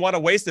know if you want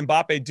to waste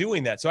Mbappe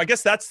doing that. So I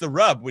guess that's the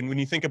rub when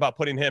you think about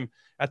putting him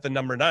at the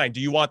number 9.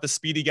 Do you want the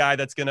speedy guy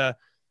that's going to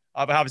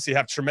obviously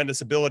have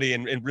tremendous ability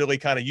and really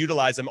kind of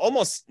utilize him,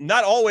 almost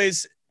not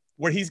always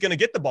where he's going to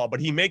get the ball, but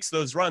he makes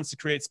those runs to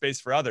create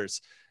space for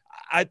others.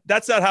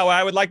 That's not how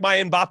I would like my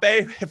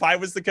Mbappe if I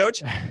was the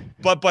coach,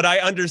 but I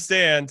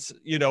understand,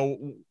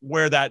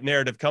 where that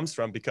narrative comes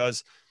from,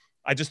 because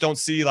I just don't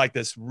see like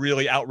this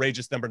really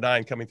outrageous number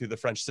 9 coming through the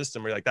French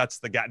system. We're like, that's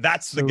the guy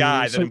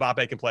that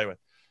Mbappe can play with.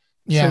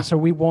 Yeah. So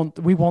we want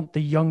the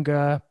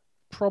younger,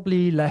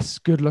 probably less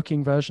good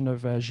looking version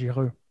of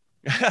Giroud.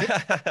 You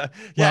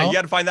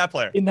got to find that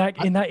player. In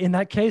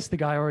that case, the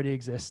guy already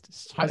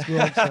exists.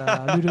 Strasbourg's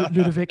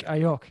Ludovic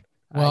Ayok.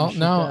 Well,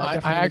 no, I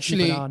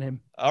actually. On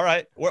him. All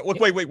right.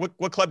 Wait.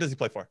 What club does he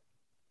play for?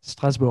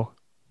 Strasbourg.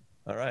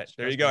 All right.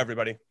 There you go,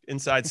 everybody.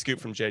 Inside scoop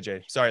from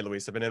JJ. Sorry,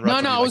 Luis. I've been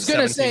interrupting. No, I was going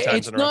to say,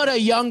 it's not a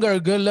younger,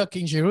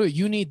 good-looking Giroud.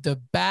 You need the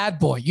bad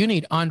boy. You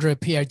need Andre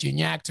Pierre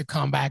Gignac to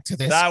come back to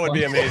this. That would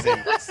be amazing.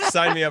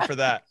 Sign me up for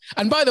that.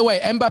 And by the way,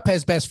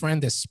 Mbappe's best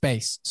friend is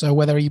space. So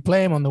whether you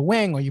play him on the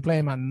wing or you play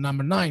him on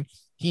number 9,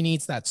 he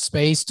needs that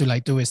space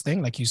to do his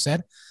thing, like you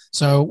said.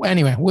 So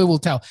anyway, we will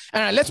tell.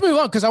 All right, let's move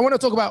on because I want to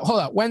talk about,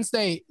 hold up,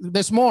 Wednesday.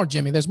 There's more,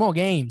 Jimmy. There's more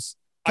games.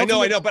 I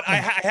know, but I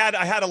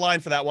had a line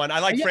for that one. I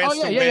like France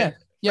to win.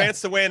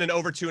 France to win and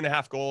over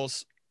 2.5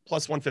 goals,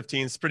 plus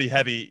 115. It's pretty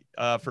heavy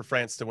for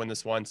France to win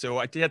this one. So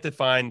I had to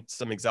find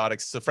some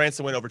exotics. So France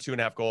to win over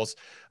 2.5 goals.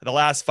 The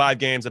last 5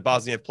 games that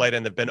Bosnia have played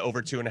in, they've been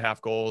over 2.5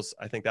 goals.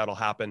 I think that'll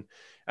happen.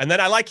 And then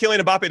I like Kylian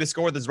Mbappe to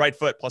score with his right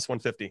foot, plus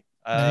 150.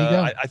 There you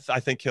go. I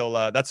think he'll.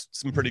 That's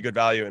some pretty good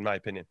value in my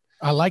opinion.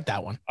 I like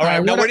that one. All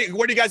right. Now, where do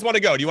you guys want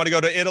to go? Do you want to go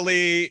to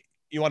Italy?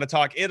 You want to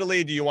talk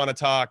Italy? Do you want to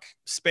talk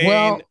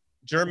Spain?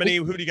 Germany?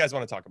 Who do you guys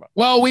want to talk about?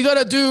 Well, we got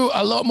to do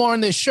a lot more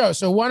on this show.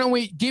 So why don't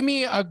we give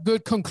me a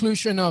good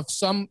conclusion of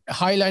some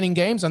highlighting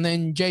games, and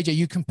then JJ,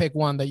 you can pick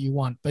one that you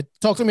want. But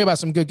talk to me about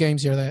some good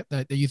games here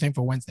that you think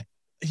for Wednesday.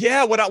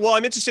 Yeah,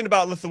 I'm interested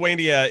about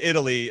Lithuania,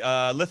 Italy.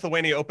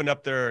 Lithuania opened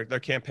up their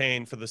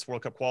campaign for this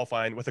World Cup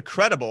qualifying with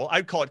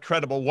I'd call it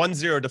credible,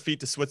 1-0 defeat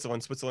to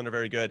Switzerland. Switzerland are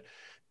very good.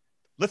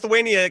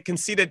 Lithuania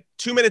conceded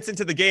 2 minutes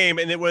into the game,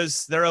 and it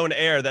was their own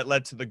error that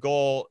led to the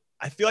goal.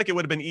 I feel like it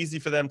would have been easy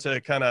for them to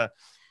kind of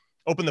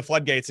open the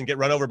floodgates and get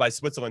run over by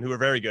Switzerland, who are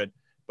very good.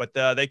 But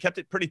they kept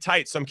it pretty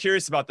tight. So I'm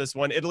curious about this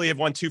one. Italy have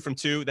won 2 from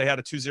 2. They had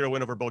a 2-0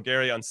 win over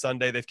Bulgaria on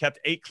Sunday. They've kept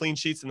 8 clean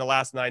sheets in the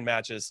last 9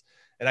 matches.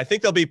 And I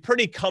think they'll be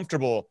pretty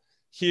comfortable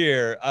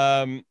here.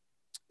 But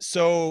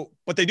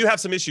they do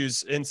have some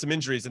issues and some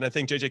injuries. And I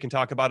think JJ can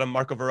talk about them.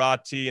 Marco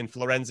Verratti and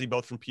Florenzi,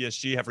 both from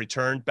PSG, have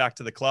returned back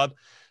to the club.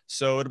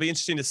 So it'll be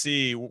interesting to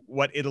see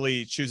what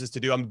Italy chooses to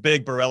do. I'm a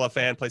big Barella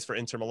fan, plays for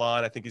Inter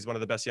Milan. I think he's one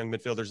of the best young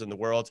midfielders in the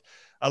world.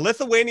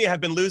 Lithuania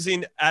have been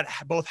losing at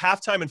both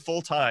halftime and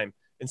full time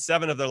in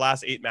 7 of their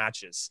last 8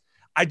 matches.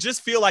 I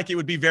just feel like it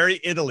would be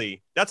very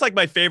Italy. That's like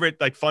my favorite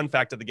fun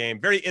fact of the game.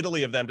 Very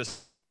Italy of them to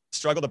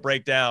struggle to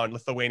break down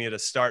Lithuania to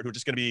start, who are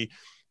just going to be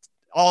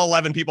all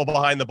 11 people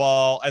behind the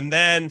ball. And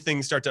then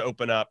things start to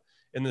open up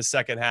in the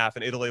second half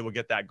and Italy will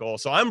get that goal.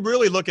 So I'm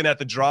really looking at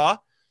the draw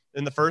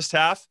in the first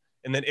half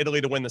and then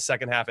Italy to win the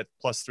second half at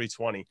plus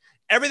 320.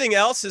 Everything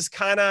else is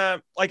kind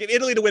of like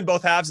Italy to win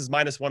both halves is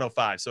minus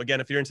 105. So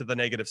again, if you're into the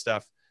negative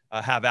stuff,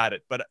 have at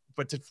it. But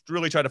to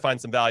really try to find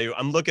some value,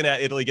 I'm looking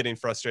at Italy getting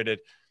frustrated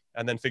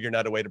and then figuring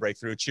out a way to break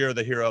through. Ciro,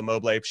 the hero,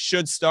 Immobile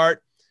should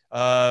start.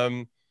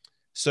 So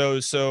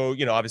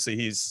obviously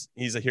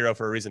he's a hero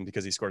for a reason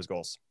because he scores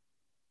goals.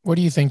 What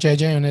do you think,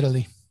 JJ, on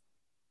Italy?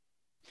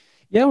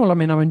 Yeah, well, I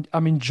mean,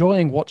 I'm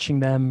enjoying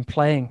watching them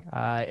playing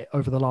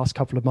over the last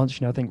couple of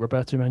months. I think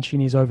Roberto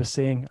Mancini is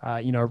overseeing,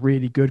 a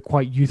really good,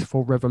 quite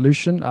youthful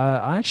revolution.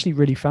 I actually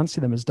really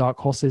fancy them as dark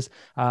horses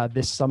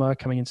this summer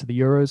coming into the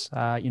Euros.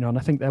 And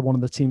I think they're one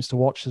of the teams to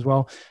watch as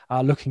well.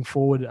 Looking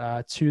forward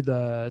to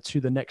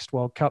the next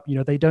World Cup.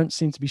 They don't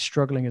seem to be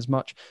struggling as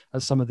much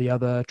as some of the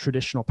other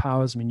traditional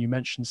powers. I mean, you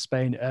mentioned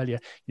Spain earlier.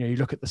 You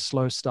look at the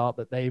slow start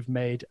that they've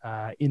made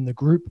in the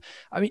group.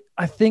 I mean,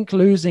 I think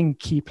losing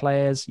key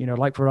players,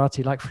 like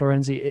Verratti, like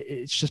Florenzi,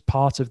 it's just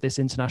part of this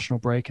international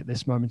break at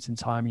this moment in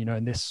time,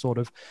 in this sort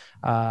of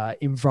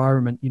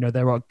environment.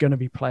 There are going to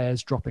be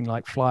players dropping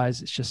like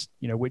flies. It's just,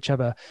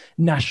 whichever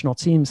national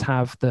teams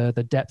have the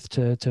depth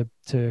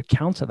to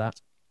counter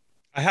that.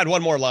 I had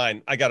one more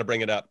line. I got to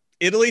bring it up.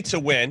 Italy to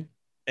win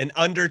and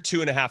under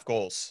 2.5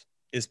 goals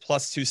is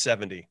plus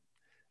 270.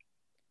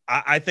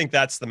 I think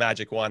that's the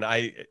magic one.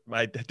 I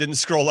didn't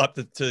scroll up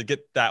to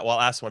get that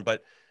last one,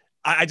 but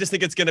I just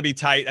think it's going to be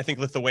tight. I think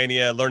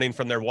Lithuania, learning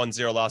from their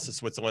 1-0 loss to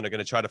Switzerland, are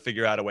going to try to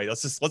figure out a way.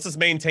 Let's just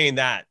maintain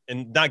that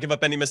and not give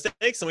up any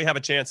mistakes, and we have a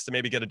chance to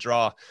maybe get a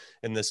draw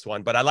in this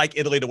one. But I like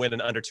Italy to win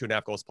an under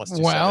 2.5 goals plus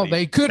 270. Well,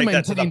 they could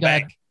maintain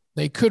that.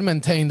 They could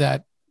maintain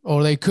that,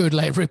 or they could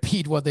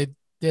repeat what they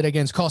did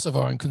against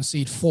Kosovo and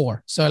concede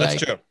 4. So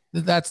that's true.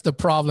 That's the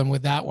problem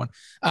with that one.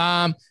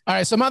 All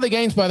right, some other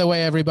games, by the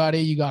way, everybody.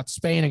 You got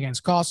Spain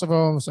against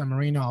Kosovo, San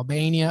Marino,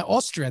 Albania,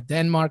 Austria,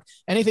 Denmark.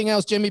 Anything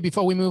else, Jimmy,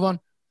 before we move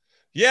on?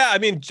 Yeah, I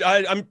mean,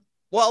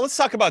 let's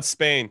talk about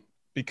Spain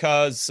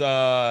because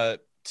to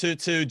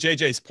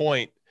JJ's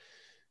point,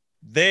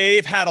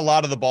 they've had a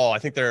lot of the ball. I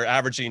think they're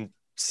averaging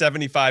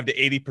 75 to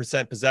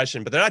 80%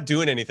 possession, but they're not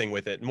doing anything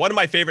with it. And one of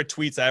my favorite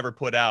tweets I ever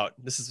put out,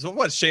 this is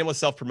what shameless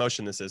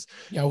self-promotion this is.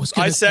 Yeah,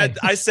 I said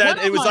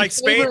it was like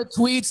Spain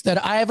tweets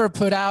that I ever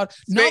put out,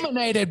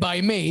 nominated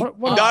by me.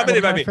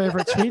 Nominated by me.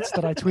 Favorite tweets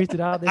that I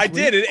tweeted out. I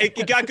did.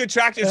 It got good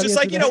traction. It's just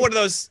like, one of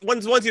those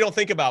ones you don't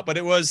think about, but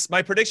it was,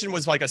 my prediction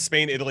was like a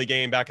Spain-Italy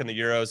game back in the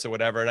Euros or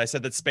whatever. And I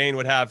said that Spain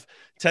would have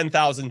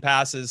 10,000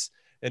 passes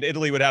and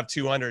Italy would have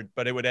 200,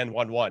 but it would end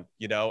 1-1,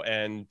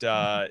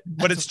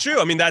 but it's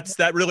true. I mean,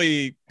 that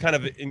really kind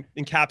of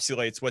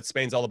encapsulates what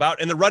Spain's all about.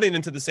 And they're running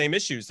into the same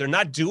issues. They're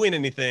not doing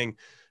anything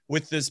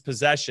with this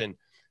possession.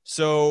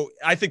 So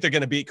I think they're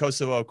going to beat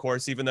Kosovo, of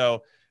course, even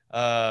though,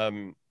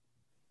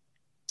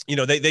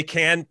 they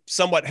can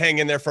somewhat hang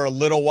in there for a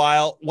little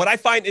while. What I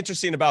find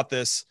interesting about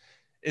this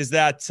is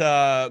that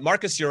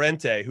Marcus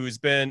Llorente, who's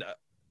been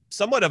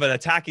somewhat of an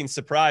attacking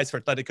surprise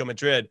for Atletico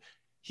Madrid,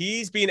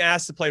 he's being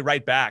asked to play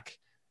right back.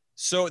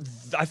 So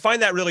I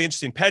find that really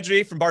interesting.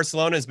 Pedri from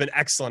Barcelona has been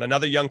excellent.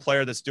 Another young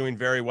player that's doing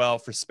very well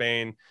for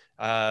Spain.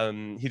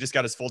 He just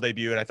got his full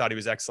debut, and I thought he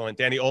was excellent.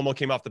 Dani Olmo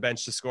came off the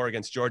bench to score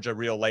against Georgia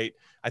real late.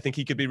 I think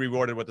he could be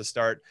rewarded with a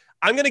start.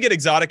 I'm going to get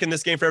exotic in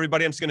this game for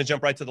everybody. I'm just going to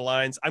jump right to the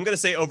lines. I'm going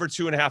to say over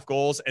 2.5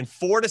 goals and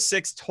 4 to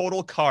 6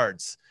 total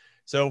cards.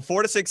 So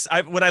 4 to 6.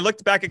 When I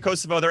looked back at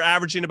Kosovo, they're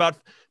averaging about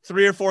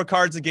 3 or 4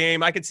 cards a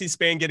game. I could see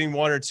Spain getting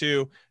 1 or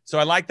 2. So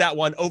I like that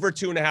one. Over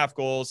 2.5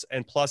 goals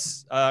and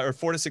plus or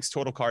 4 to 6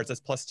 total cards. That's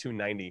plus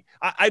 290.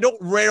 I don't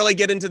rarely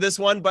get into this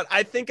one, but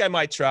I think I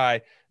might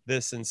try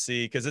this and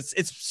see, because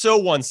it's so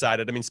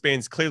one-sided. I mean,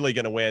 Spain's clearly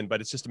going to win,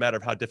 but it's just a matter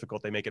of how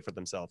difficult they make it for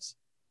themselves.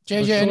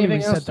 JJ,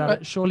 anything else?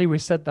 Surely we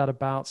said that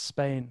about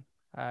Spain.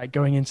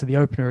 Going into the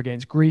opener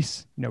against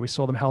Greece, we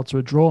saw them held to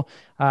a draw,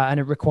 and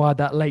it required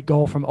that late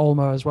goal from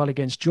Olmo as well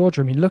against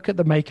Georgia. I mean, look at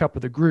the makeup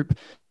of the group.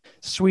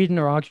 Sweden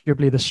are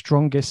arguably the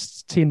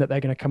strongest team that they're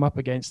going to come up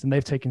against, and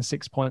they've taken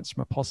 6 points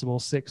from a possible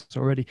 6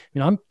 already.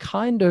 I'm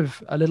kind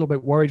of a little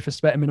bit worried for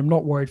Spain. I mean, I'm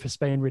not worried for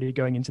Spain really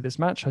going into this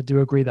match. I do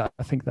agree that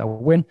I think they'll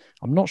win.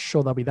 I'm not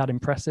sure they'll be that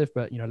impressive,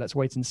 but, let's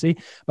wait and see.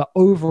 But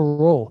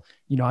overall,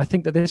 I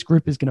think that this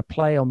group is going to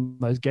play on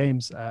those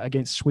games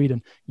against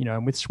Sweden,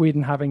 and with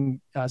Sweden having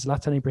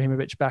Zlatan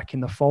Ibrahimovic back in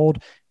the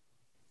fold,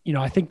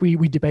 I think we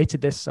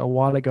debated this a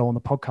while ago on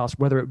the podcast,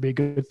 whether it would be a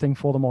good thing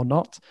for them or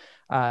not.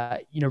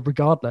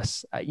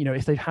 Regardless,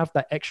 if they have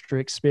that extra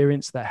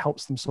experience that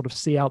helps them sort of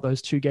see out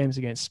those 2 games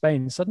against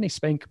Spain, suddenly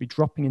Spain could be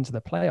dropping into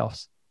the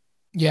playoffs.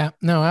 Yeah,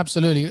 no,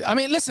 absolutely. I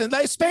mean, listen,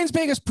 Spain's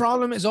biggest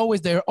problem is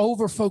always they're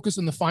over-focused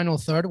on the final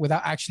third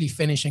without actually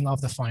finishing off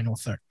the final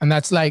third. And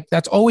that's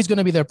always going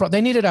to be their problem.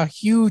 They needed a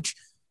huge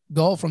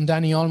goal from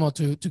Dani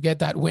Olmo to get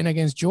that win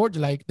against Georgia.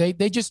 Like they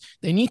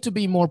need to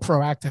be more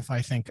proactive,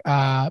 I think,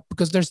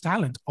 because there's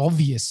talent,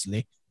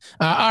 obviously.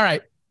 All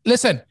right,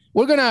 listen,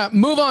 we're going to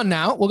move on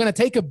now. We're going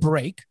to take a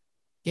break.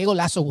 Diego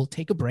Lasso will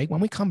take a break. When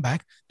we come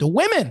back, the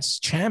Women's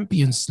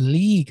Champions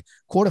League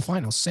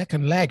quarterfinals,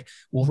 second leg.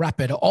 We'll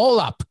wrap it all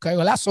up.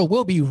 Diego Lasso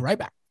will be right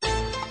back.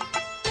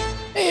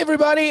 Hey,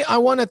 everybody, I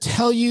want to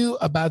tell you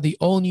about the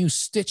all-new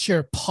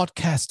Stitcher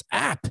podcast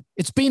app.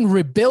 It's been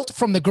rebuilt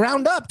from the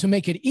ground up to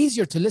make it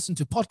easier to listen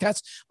to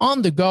podcasts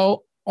on the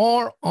go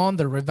or on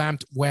the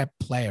revamped web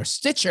player.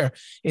 Stitcher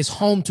is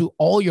home to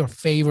all your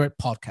favorite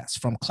podcasts,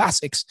 from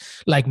classics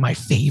like My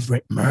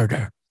Favorite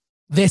Murder,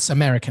 This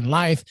American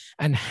Life,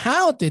 and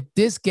How Did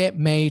This Get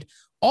Made?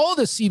 All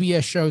the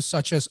CBS shows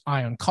such as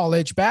Eye on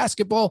College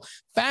Basketball,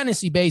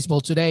 Fantasy Baseball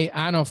Today,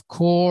 and of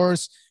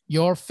course,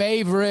 your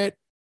favorite,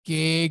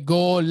 Que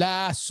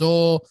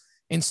Golazo.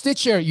 In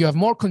Stitcher, you have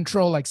more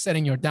control, like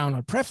setting your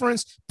download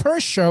preference per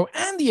show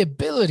and the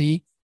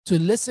ability to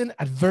listen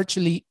at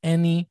virtually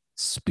any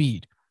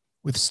speed.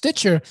 With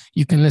Stitcher,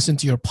 you can listen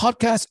to your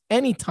podcast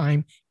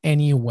anytime,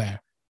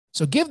 anywhere.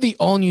 So give the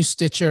all-new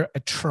Stitcher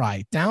a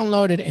try.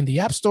 Download it in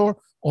the App Store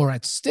or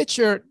at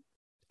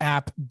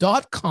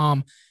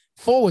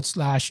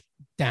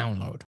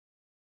stitcherapp.com/download.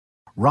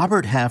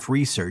 Robert Half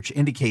research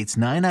indicates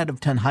 9 out of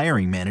 10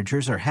 hiring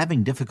managers are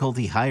having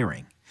difficulty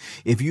hiring.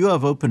 If you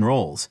have open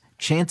roles,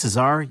 chances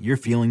are you're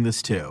feeling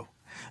this too.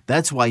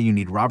 That's why you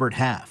need Robert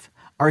Half.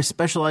 Our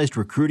specialized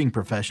recruiting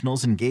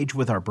professionals engage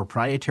with our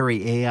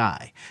proprietary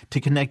AI to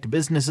connect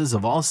businesses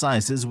of all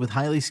sizes with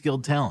highly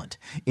skilled talent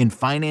in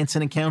finance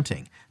and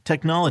accounting,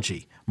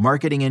 technology,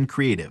 marketing and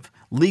creative,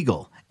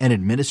 legal, and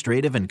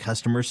administrative and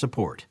customer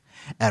support.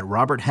 At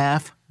Robert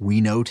Half, we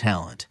know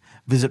talent.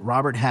 Visit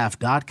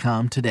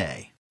roberthalf.com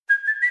today.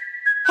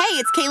 Hey,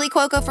 it's Kaylee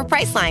Cuoco for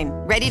Priceline.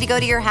 Ready to go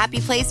to your happy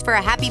place for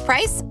a happy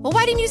price? Well,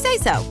 why didn't you say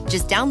so?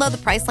 Just download the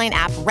Priceline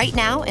app right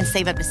now and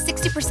save up to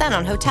 60%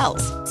 on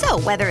hotels. So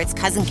whether it's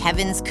Cousin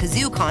Kevin's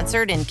Kazoo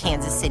Concert in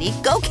Kansas City,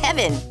 go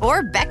Kevin,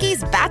 or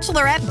Becky's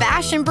Bachelorette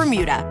Bash in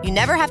Bermuda, you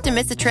never have to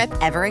miss a trip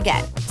ever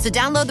again. So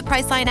download the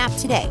Priceline app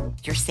today.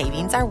 Your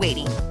savings are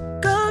waiting.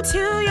 Go to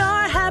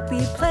your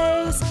happy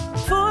place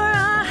for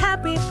a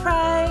happy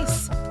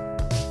price.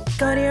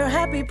 Go to your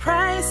happy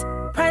price,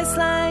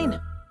 Priceline.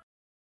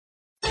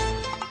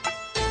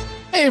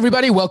 Hey,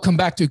 everybody. Welcome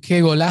back to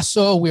Que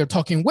Golazo. We are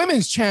talking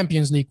Women's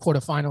Champions League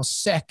quarterfinals,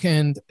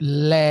 second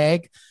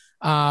leg.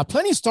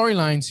 Plenty of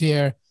storylines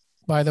here,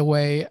 by the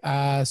way,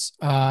 as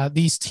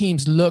these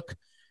teams look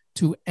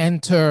to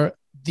enter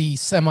the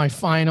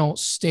semifinal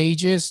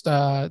stages.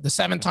 The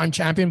 7-time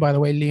champion, by the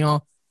way,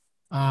 Lyon,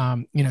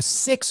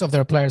 6 of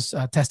their players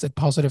tested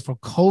positive for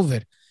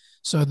COVID.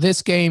 So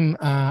this game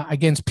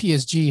against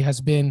PSG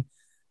has been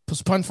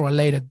postponed for a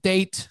later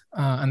date,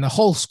 and the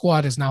whole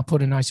squad is now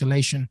put in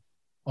isolation,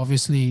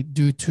 obviously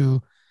due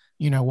to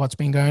what's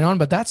been going on.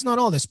 But that's not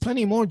all. There's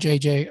plenty more,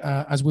 JJ,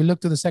 as we look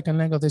to the second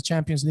leg of this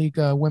Champions League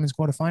women's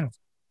quarterfinals.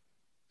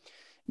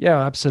 Yeah,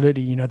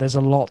 absolutely. There's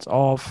a lot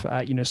of,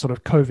 sort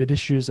of COVID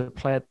issues at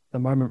play at the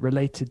moment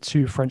related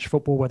to French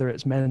football, whether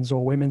it's men's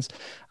or women's,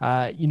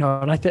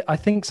 and I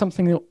think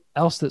something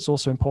else that's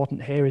also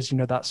important here is,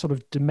 that sort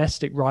of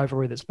domestic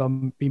rivalry that's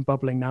been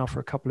bubbling now for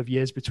a couple of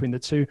years between the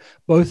two.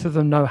 Both of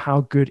them know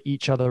how good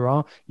each other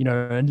are,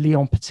 and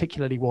Lyon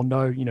particularly will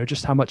know,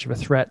 just how much of a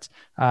threat,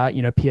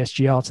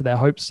 PSG are to their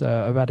hopes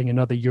of adding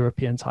another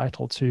European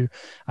title to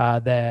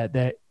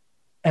their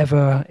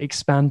ever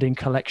expanding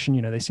collection.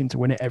 They seem to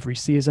win it every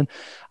season.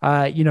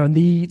 And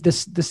the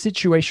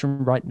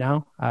situation right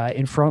now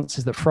in France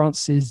is that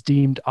France is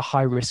deemed a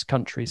high risk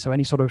country. So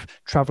any sort of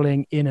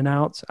traveling in and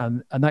out,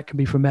 and that can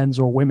be for men's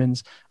or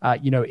women's,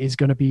 is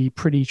going to be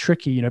pretty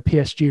tricky.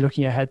 PSG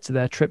looking ahead to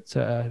their trip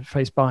to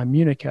face Bayern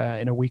Munich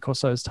in a week or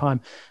so's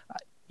time.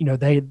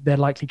 They're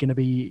likely going to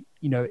be,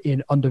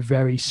 in under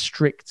very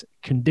strict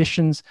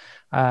conditions,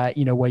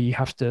 where you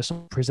have to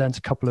sort of present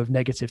a couple of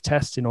negative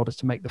tests in order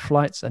to make the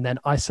flights. And then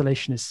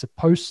isolation is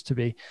supposed to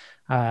be,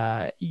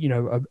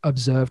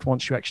 observed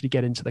once you actually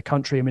get into the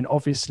country. I mean,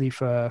 obviously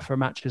for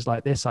matches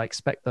like this, I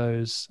expect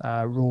those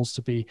rules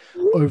to be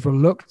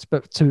overlooked.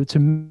 But to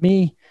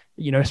me,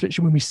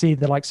 especially when we see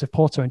the likes of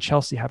Porto and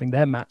Chelsea having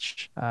their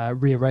match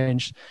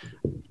rearranged,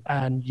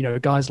 and,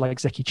 guys like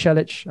Zeki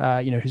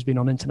Çelik, who's been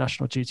on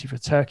international duty for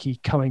Turkey,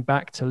 coming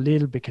back to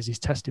Lille because he's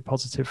tested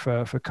positive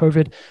for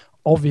COVID.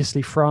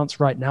 Obviously, France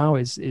right now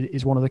is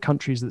one of the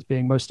countries that's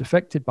being most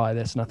affected by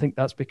this. And I think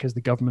that's because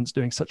the government's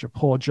doing such a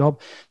poor job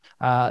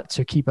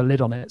to keep a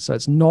lid on it. So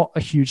it's not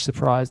a huge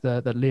surprise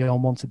that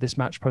Lyon wanted this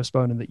match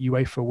postponed and that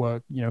UEFA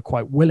were,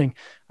 quite willing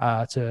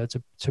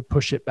to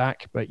push it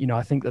back. But,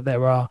 I think that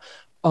there are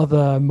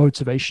other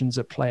motivations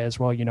at play as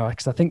well,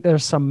 because I think there are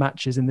some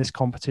matches in this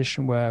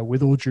competition where,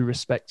 with all due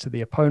respect to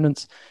the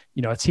opponents,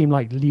 a team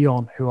like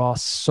Lyon, who are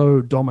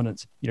so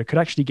dominant, could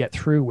actually get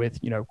through with,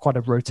 quite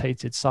a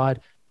rotated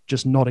side,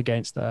 just not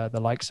against the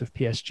likes of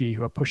PSG,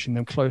 who are pushing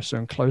them closer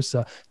and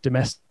closer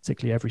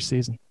domestically every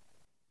season.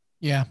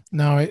 Yeah,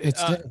 no,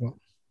 it's difficult.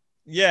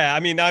 Yeah, I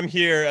mean, I'm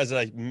here as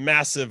a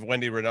massive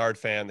Wendy Renard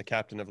fan, the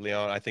captain of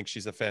Lyon. I think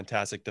she's a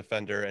fantastic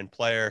defender and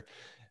player,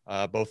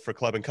 both for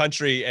club and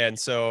country. And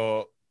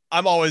so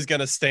I'm always going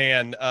to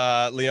stand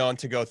Lyon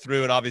to go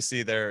through. And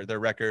obviously their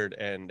record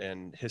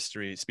and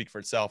history speak for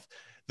itself.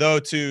 Though,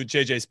 to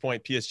JJ's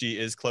point, PSG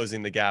is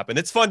closing the gap. And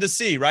it's fun to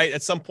see, right?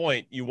 At some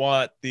point, you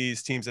want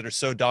these teams that are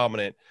so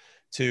dominant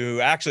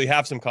to actually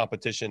have some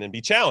competition and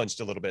be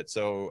challenged a little bit.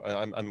 So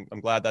I'm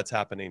glad that's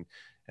happening,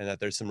 and that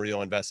there's some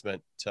real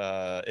investment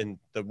in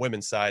the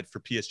women's side for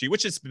PSG,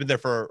 which has been there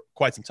for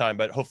quite some time.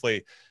 But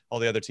hopefully all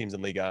the other teams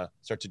in Liga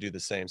start to do the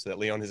same, so that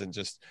Lyon isn't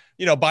just,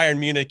 Bayern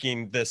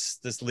Muniching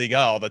this Liga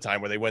all the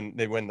time, where they win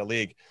the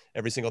league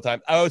every single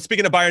time. Oh,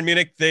 speaking of Bayern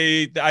Munich,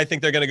 I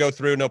think they're going to go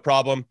through no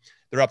problem.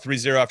 They're up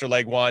 3-0 after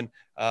leg one.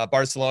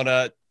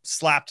 Barcelona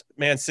slapped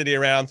Man City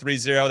around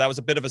 3-0. That was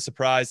a bit of a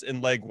surprise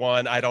in leg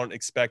one. I don't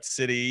expect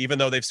City, even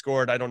though they've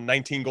scored,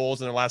 19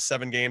 goals in their last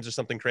 7 games or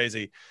something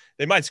crazy.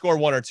 They might score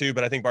 1 or 2,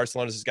 but I think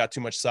Barcelona's just got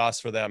too much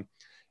sauce for them.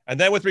 And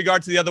then with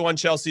regard to the other one,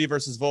 Chelsea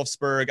versus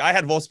Wolfsburg, I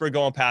had Wolfsburg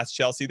going past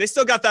Chelsea. They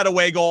still got that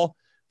away goal,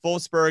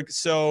 Wolfsburg.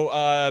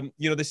 So,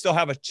 they still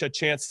have a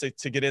chance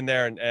to get in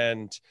there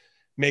and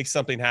make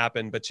something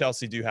happen. But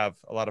Chelsea do have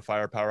a lot of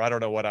firepower. I don't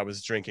know what I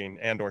was drinking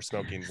and or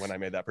smoking when I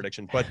made that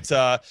prediction.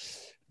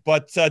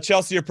 But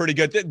Chelsea are pretty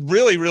good.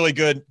 Really, really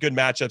good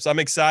matchups. I'm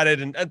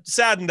excited and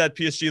saddened that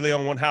PSG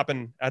Lyon won't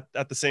happen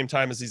at the same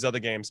time as these other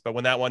games. But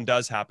when that one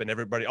does happen,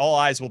 all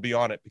eyes will be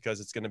on it, because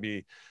it's going to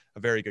be a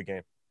very good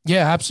game.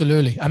 Yeah,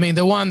 absolutely. I mean,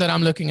 the one that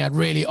I'm looking at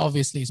really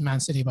obviously is Man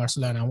City,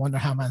 Barcelona. I wonder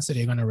how Man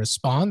City are going to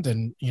respond,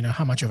 and,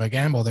 how much of a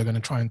gamble they're going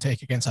to try and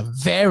take against a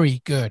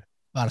very good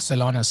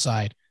Barcelona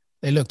side.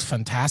 They looked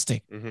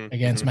fantastic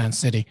against Man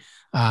City.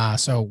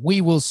 So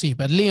we will see.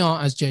 But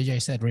Lyon, as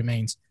JJ said,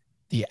 remains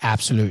the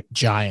absolute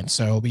giant.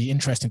 So it'll be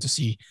interesting to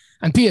see.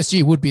 And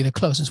PSG would be the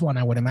closest one,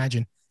 I would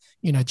imagine,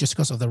 just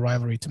because of the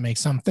rivalry, to make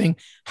something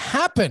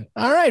happen.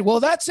 All right. Well,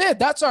 that's it.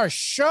 That's our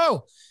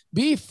show.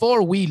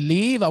 Before we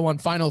leave, I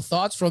want final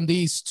thoughts from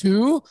these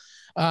two.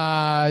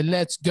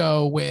 Let's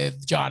go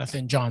with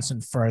Jonathan Johnson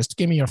first.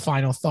 Give me your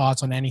final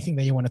thoughts on anything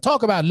that you want to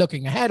talk about.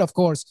 Looking ahead, of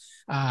course.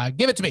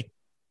 Give it to me.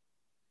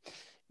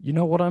 You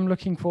know what I'm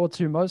looking forward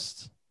to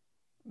most?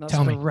 That's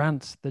Tell the me.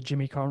 rant that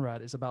Jimmy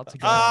Conrad is about to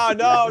go.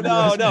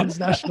 No. His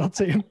national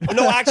team.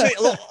 No, actually,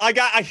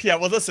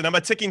 well, listen, I'm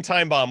a ticking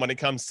time bomb when it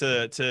comes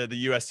to the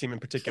U.S. team in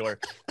particular,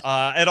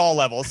 at all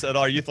levels, at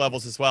our youth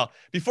levels as well.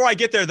 Before I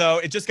get there, though,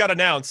 it just got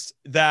announced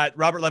that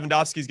Robert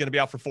Lewandowski is going to be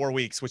out for 4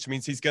 weeks, which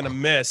means he's going to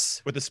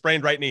miss with a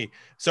sprained right knee.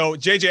 So,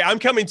 JJ, I'm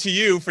coming to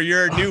you for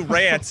your new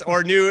rant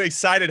or new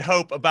excited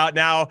hope about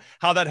now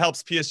how that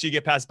helps PSG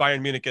get past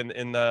Bayern Munich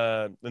in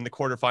the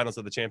quarterfinals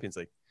of the Champions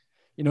League.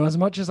 As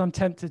much as I'm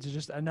tempted to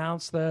just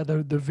announce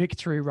the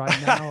victory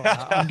right now,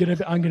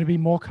 I'm gonna be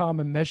more calm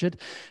and measured.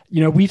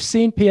 We've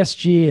seen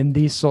PSG in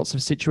these sorts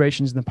of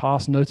situations in the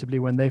past, notably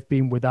when they've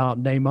been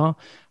without Neymar.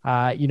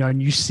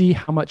 And you see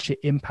how much it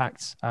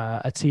impacts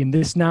a team.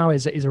 This now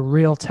is a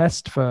real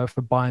test for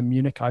Bayern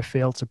Munich, I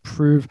feel, to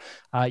prove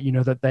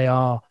that they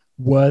are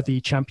worthy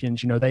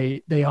champions.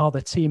 They are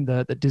the team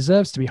that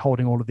deserves to be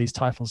holding all of these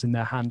titles in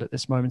their hand at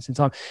this moment in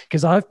time.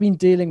 Because I've been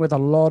dealing with a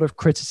lot of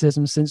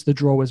criticism since the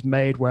draw was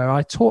made, where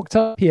I talked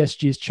up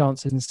PSG's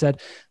chances and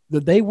said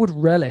that they would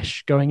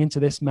relish going into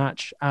this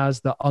match as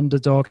the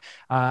underdog,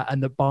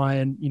 and that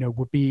Bayern,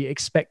 would be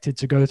expected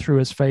to go through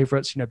as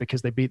favorites,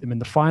 because they beat them in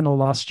the final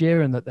last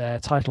year, and that they're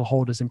title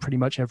holders in pretty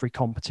much every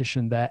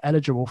competition they're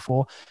eligible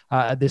for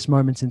at this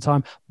moment in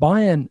time.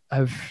 Bayern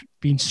have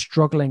been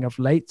struggling of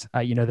late.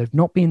 They've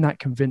not been that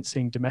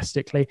convincing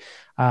domestically,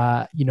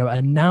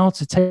 and now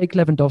to take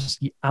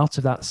Lewandowski out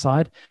of that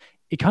side,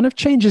 it kind of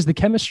changes the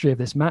chemistry of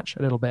this match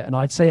a little bit. And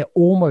I'd say it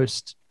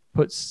almost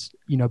puts,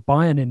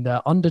 Bayern in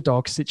the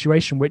underdog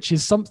situation, which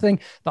is something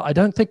that I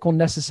don't think will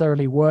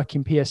necessarily work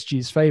in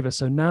PSG's favor.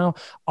 So now,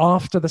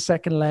 after the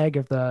second leg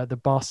of the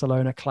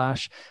Barcelona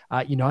clash,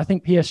 I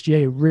think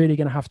PSG are really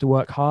going to have to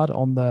work hard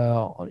on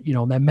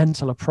on their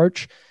mental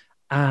approach.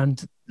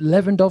 And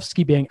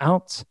Lewandowski being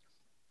out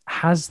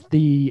has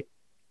the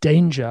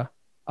danger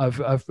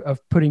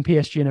of putting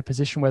PSG in a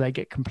position where they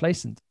get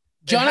complacent.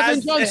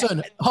 Jonathan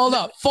Johnson, hold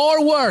up.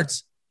 4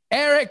 words.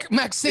 Eric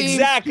Maxime.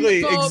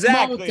 Exactly. I'm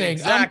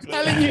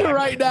telling you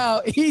right now,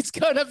 he's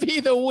going to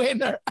be the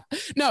winner.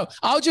 No,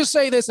 I'll just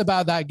say this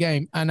about that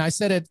game. And I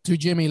said it to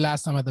Jimmy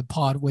last time at the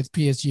pod with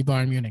PSG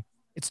Bayern Munich.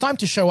 It's time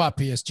to show up,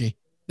 PSG.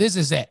 This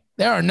is it.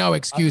 There are no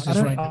excuses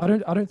right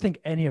now. I don't think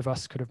any of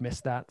us could have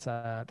missed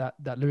that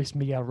Luis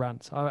Miguel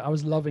rant. I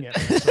was loving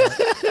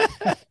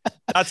it.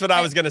 That's what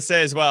I was going to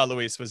say as well,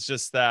 Luis, was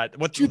just that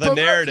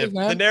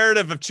the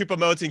narrative of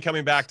Choupo-Moting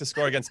coming back to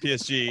score against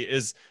PSG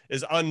is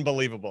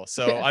unbelievable.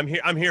 So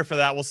I'm here for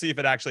that. We'll see if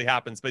it actually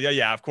happens. But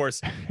yeah, of course,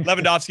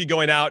 Lewandowski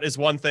going out is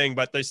one thing,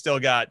 but they still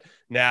got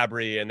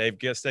Gnabry, and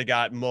they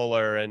got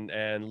Muller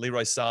and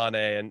Leroy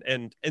Sané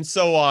and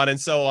so on and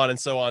so on and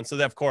so on. So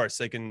of course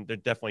they're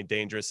definitely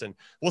dangerous, and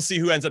we'll see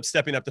who ends up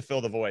stepping up to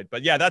fill the void.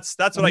 But yeah, that's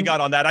what I got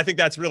on that. I think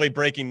that's really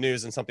breaking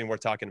news and something worth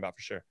talking about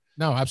for sure.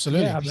 No,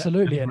 absolutely. Yeah,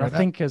 absolutely. And I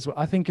think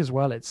as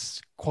well,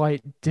 it's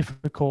quite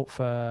difficult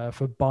for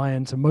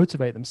Bayern to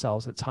motivate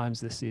themselves at times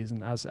this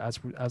season,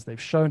 as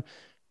they've shown.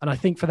 And I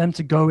think for them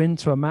to go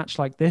into a match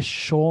like this,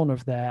 shorn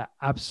of their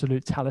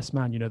absolute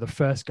talisman, the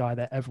first guy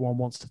that everyone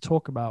wants to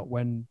talk about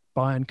when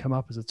Bayern come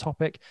up as a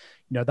topic,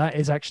 that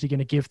is actually going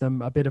to give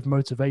them a bit of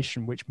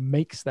motivation, which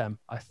makes them,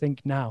 I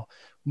think, now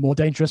more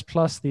dangerous.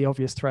 Plus the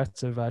obvious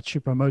threat of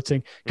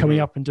Choupo-Moting coming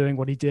up and doing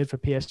what he did for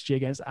PSG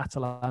against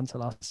Atalanta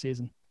last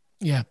season.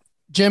 Yeah.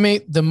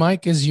 Jimmy, the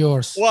mic is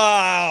yours.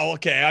 Wow.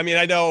 Okay. I mean,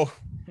 I know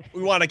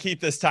we want to keep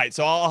this tight,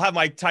 so I'll have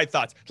my tight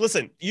thoughts.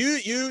 Listen,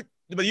 the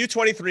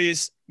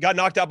U23s got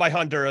knocked out by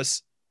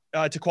Honduras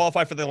to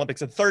qualify for the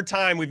Olympics. The third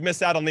time we've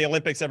missed out on the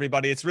Olympics,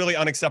 everybody. It's really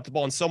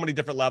unacceptable on so many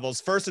different levels.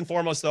 First and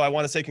foremost, though, I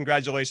want to say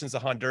congratulations to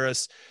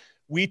Honduras.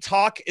 We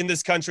talk in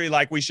this country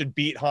like we should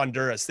beat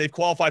Honduras. They've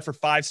qualified for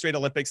 5 straight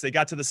Olympics. They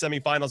got to the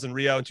semifinals in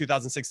Rio in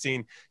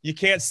 2016. You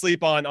can't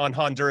sleep on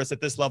Honduras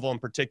at this level in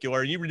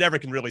particular. You never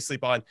can really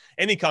sleep on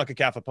any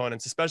CONCACAF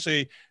opponents,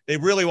 especially they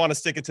really want to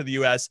stick it to the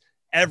U.S.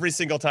 every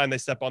single time they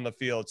step on the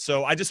field.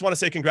 So I just want to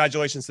say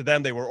congratulations to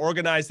them. They were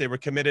organized, they were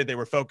committed, they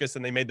were focused,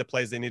 and they made the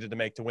plays they needed to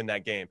make to win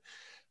that game.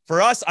 For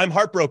us, I'm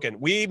heartbroken.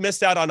 We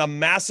missed out on a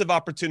massive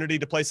opportunity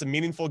to play some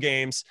meaningful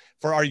games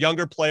for our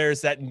younger players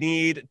that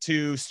need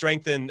to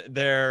strengthen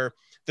their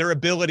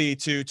ability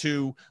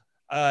to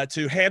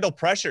handle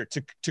pressure,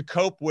 to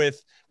cope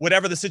with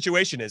whatever the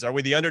situation is. Are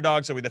we the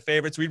underdogs? Are we the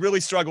favorites? We really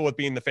struggle with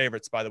being the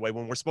favorites, by the way.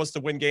 When we're supposed to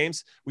win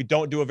games, we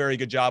don't do a very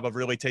good job of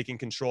really taking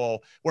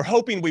control. We're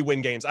hoping we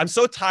win games. I'm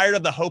so tired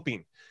of the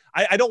hoping.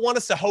 I don't want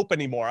us to hope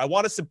anymore. I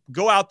want us to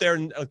go out there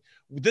and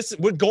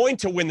we're going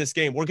to win this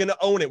game. We're going to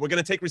own it. We're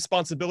going to take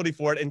responsibility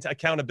for it and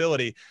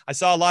accountability. I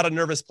saw a lot of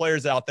nervous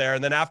players out there.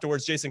 And then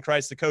afterwards, Jason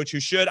Kreis, the coach,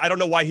 I don't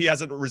know why he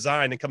hasn't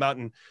resigned and come out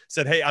and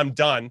said, hey, I'm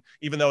done.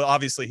 Even though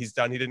obviously he's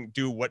done. He didn't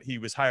do what he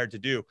was hired to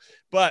do.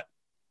 But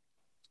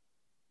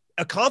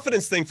a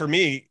confidence thing for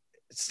me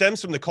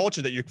stems from the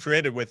culture that you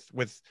created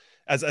with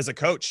as a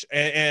coach.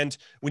 And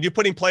when you're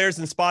putting players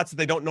in spots that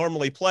they don't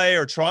normally play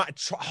or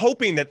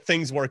hoping that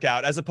things work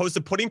out, as opposed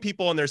to putting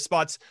people in their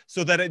spots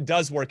so that it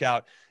does work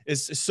out,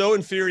 is so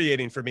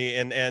infuriating for me.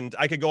 And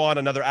I could go on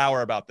another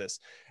hour about this.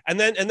 And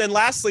then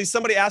lastly,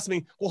 somebody asked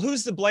me, well,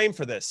 who's to blame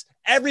for this?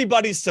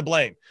 Everybody's to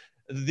blame.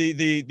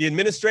 The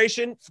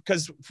administration,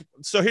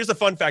 so here's a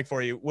fun fact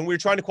for you. When we were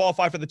trying to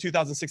qualify for the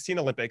 2016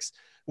 Olympics,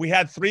 we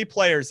had 3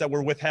 players that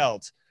were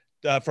withheld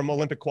from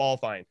Olympic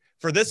qualifying.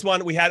 For this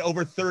one, we had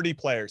over 30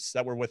 players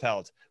that were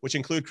withheld, which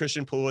include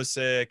Christian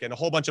Pulisic and a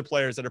whole bunch of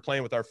players that are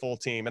playing with our full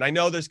team. And I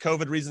know there's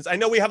COVID reasons. I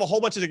know we have a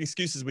whole bunch of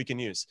excuses we can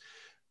use,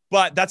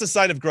 but that's a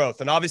sign of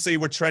growth. And obviously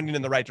we're trending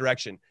in the right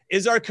direction.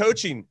 Is our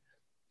coaching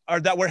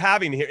that we're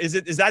having here, is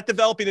that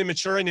developing and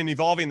maturing and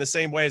evolving the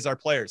same way as our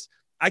players?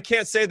 I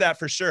can't say that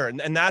for sure.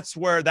 And that's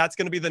going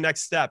to be the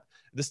next step.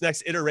 This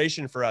next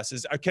iteration for us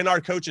is, can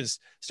our coaches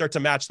start to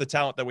match the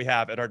talent that we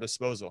have at our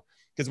disposal?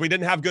 Because we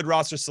didn't have good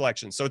roster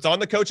selection. So it's on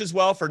the coach as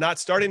well for not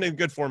starting a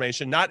good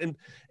formation, not in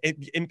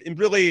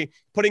really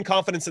putting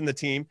confidence in the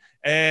team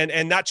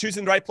and not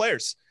choosing the right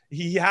players.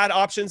 He had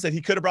options that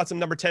he could have brought some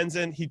number 10s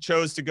in. He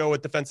chose to go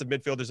with defensive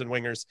midfielders and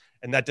wingers,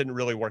 and that didn't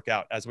really work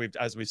out as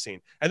we've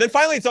seen. And then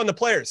finally, it's on the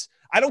players.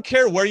 I don't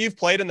care where you've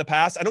played in the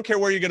past. I don't care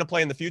where you're going to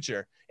play in the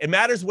future. It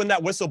matters when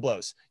that whistle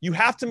blows. You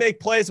have to make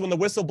plays when the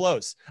whistle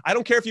blows. I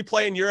don't care if you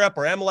play in Europe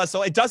or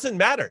MLS. It doesn't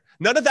matter.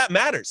 None of that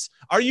matters.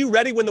 Are you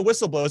ready when the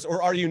whistle blows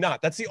or are you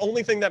not? That's the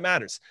only thing that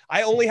matters.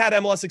 I only had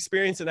MLS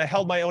experience and I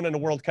held my own in a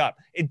World Cup.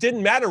 It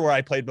didn't matter where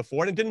I played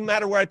before, and it didn't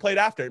matter where I played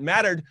after. It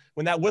mattered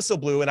when that whistle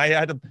blew and I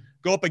had to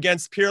go up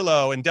against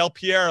Pirlo and Del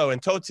Piero and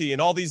Totti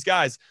and all these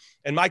guys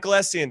and Michael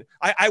Essien.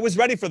 I was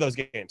ready for those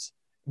games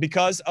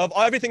because of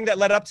everything that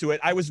led up to it.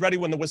 I was ready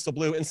when the whistle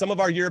blew, and some of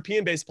our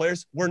European-based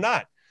players were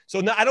not. So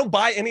no, I don't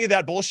buy any of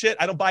that bullshit.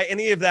 I don't buy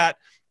any of that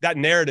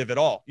narrative at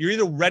all. You're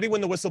either ready when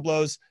the whistle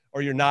blows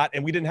or you're not,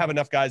 and we didn't have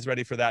enough guys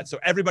ready for that. So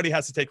everybody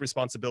has to take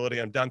responsibility.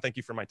 I'm done. Thank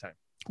you for my time.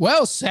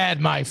 Well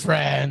said, my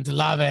friend.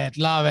 Love it.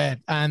 Love it.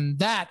 And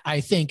that, I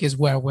think, is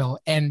where we'll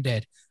end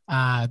it.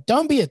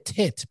 Don't be a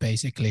tit,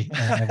 basically.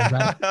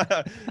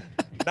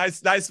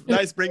 Nice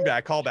bring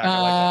back, call back. I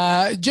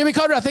like that. Jimmy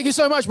Conrad, thank you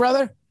so much,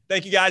 brother.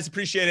 Thank you, guys.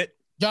 Appreciate it.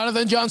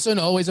 Jonathan Johnson,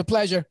 always a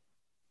pleasure.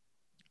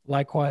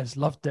 Likewise.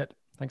 Loved it.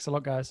 Thanks a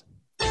lot, guys.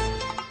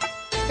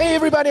 Hey,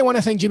 everybody. I want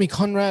to thank Jimmy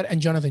Conrad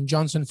and Jonathan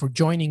Johnson for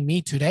joining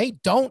me today.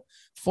 Don't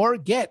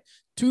forget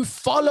to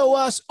follow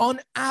us on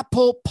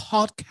Apple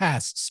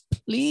Podcasts.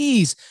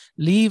 Please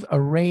leave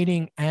a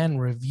rating and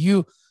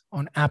review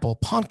on Apple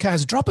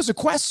Podcasts. Drop us a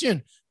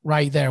question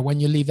right there when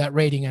you leave that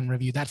rating and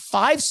review, that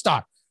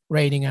 5-star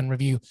rating and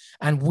review,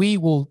 and we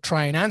will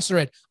try and answer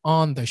it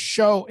on the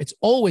show. It's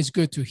always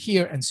good to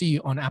hear and see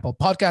you on Apple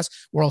Podcasts.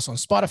 We're also on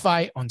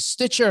Spotify, on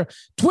Stitcher,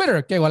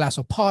 Twitter, Que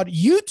Golazo Pod,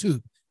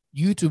 YouTube,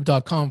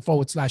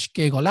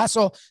 youtube.com/Que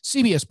Golazo,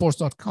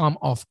 CBSSports.com,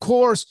 of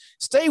course.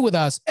 Stay with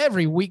us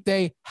every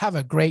weekday. Have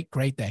a great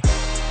day.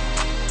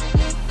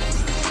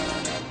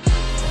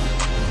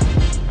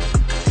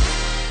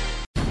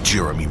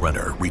 Jeremy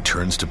Renner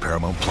returns to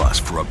Paramount Plus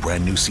for a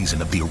brand new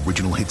season of the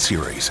original hit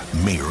series,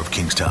 Mayor of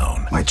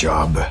Kingstown. My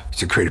job is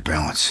to create a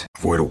balance,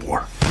 avoid a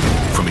war.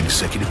 From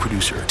executive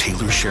producer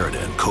Taylor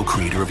Sheridan,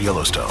 co-creator of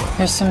Yellowstone.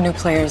 There's some new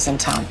players in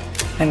town,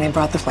 and they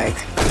brought the plague.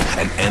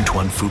 And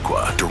Antoine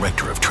Fuqua,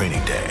 director of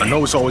Training Day. I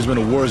know it's always been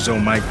a war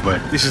zone, Mike, but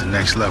this is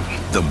next level.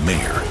 The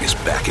mayor is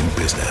back in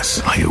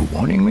business. Are you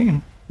warning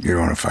me? You're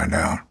going to find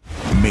out.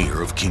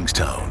 Mayor of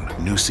Kingstown.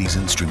 New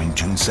season streaming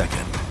June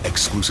 2nd,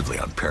 exclusively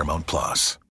on Paramount+.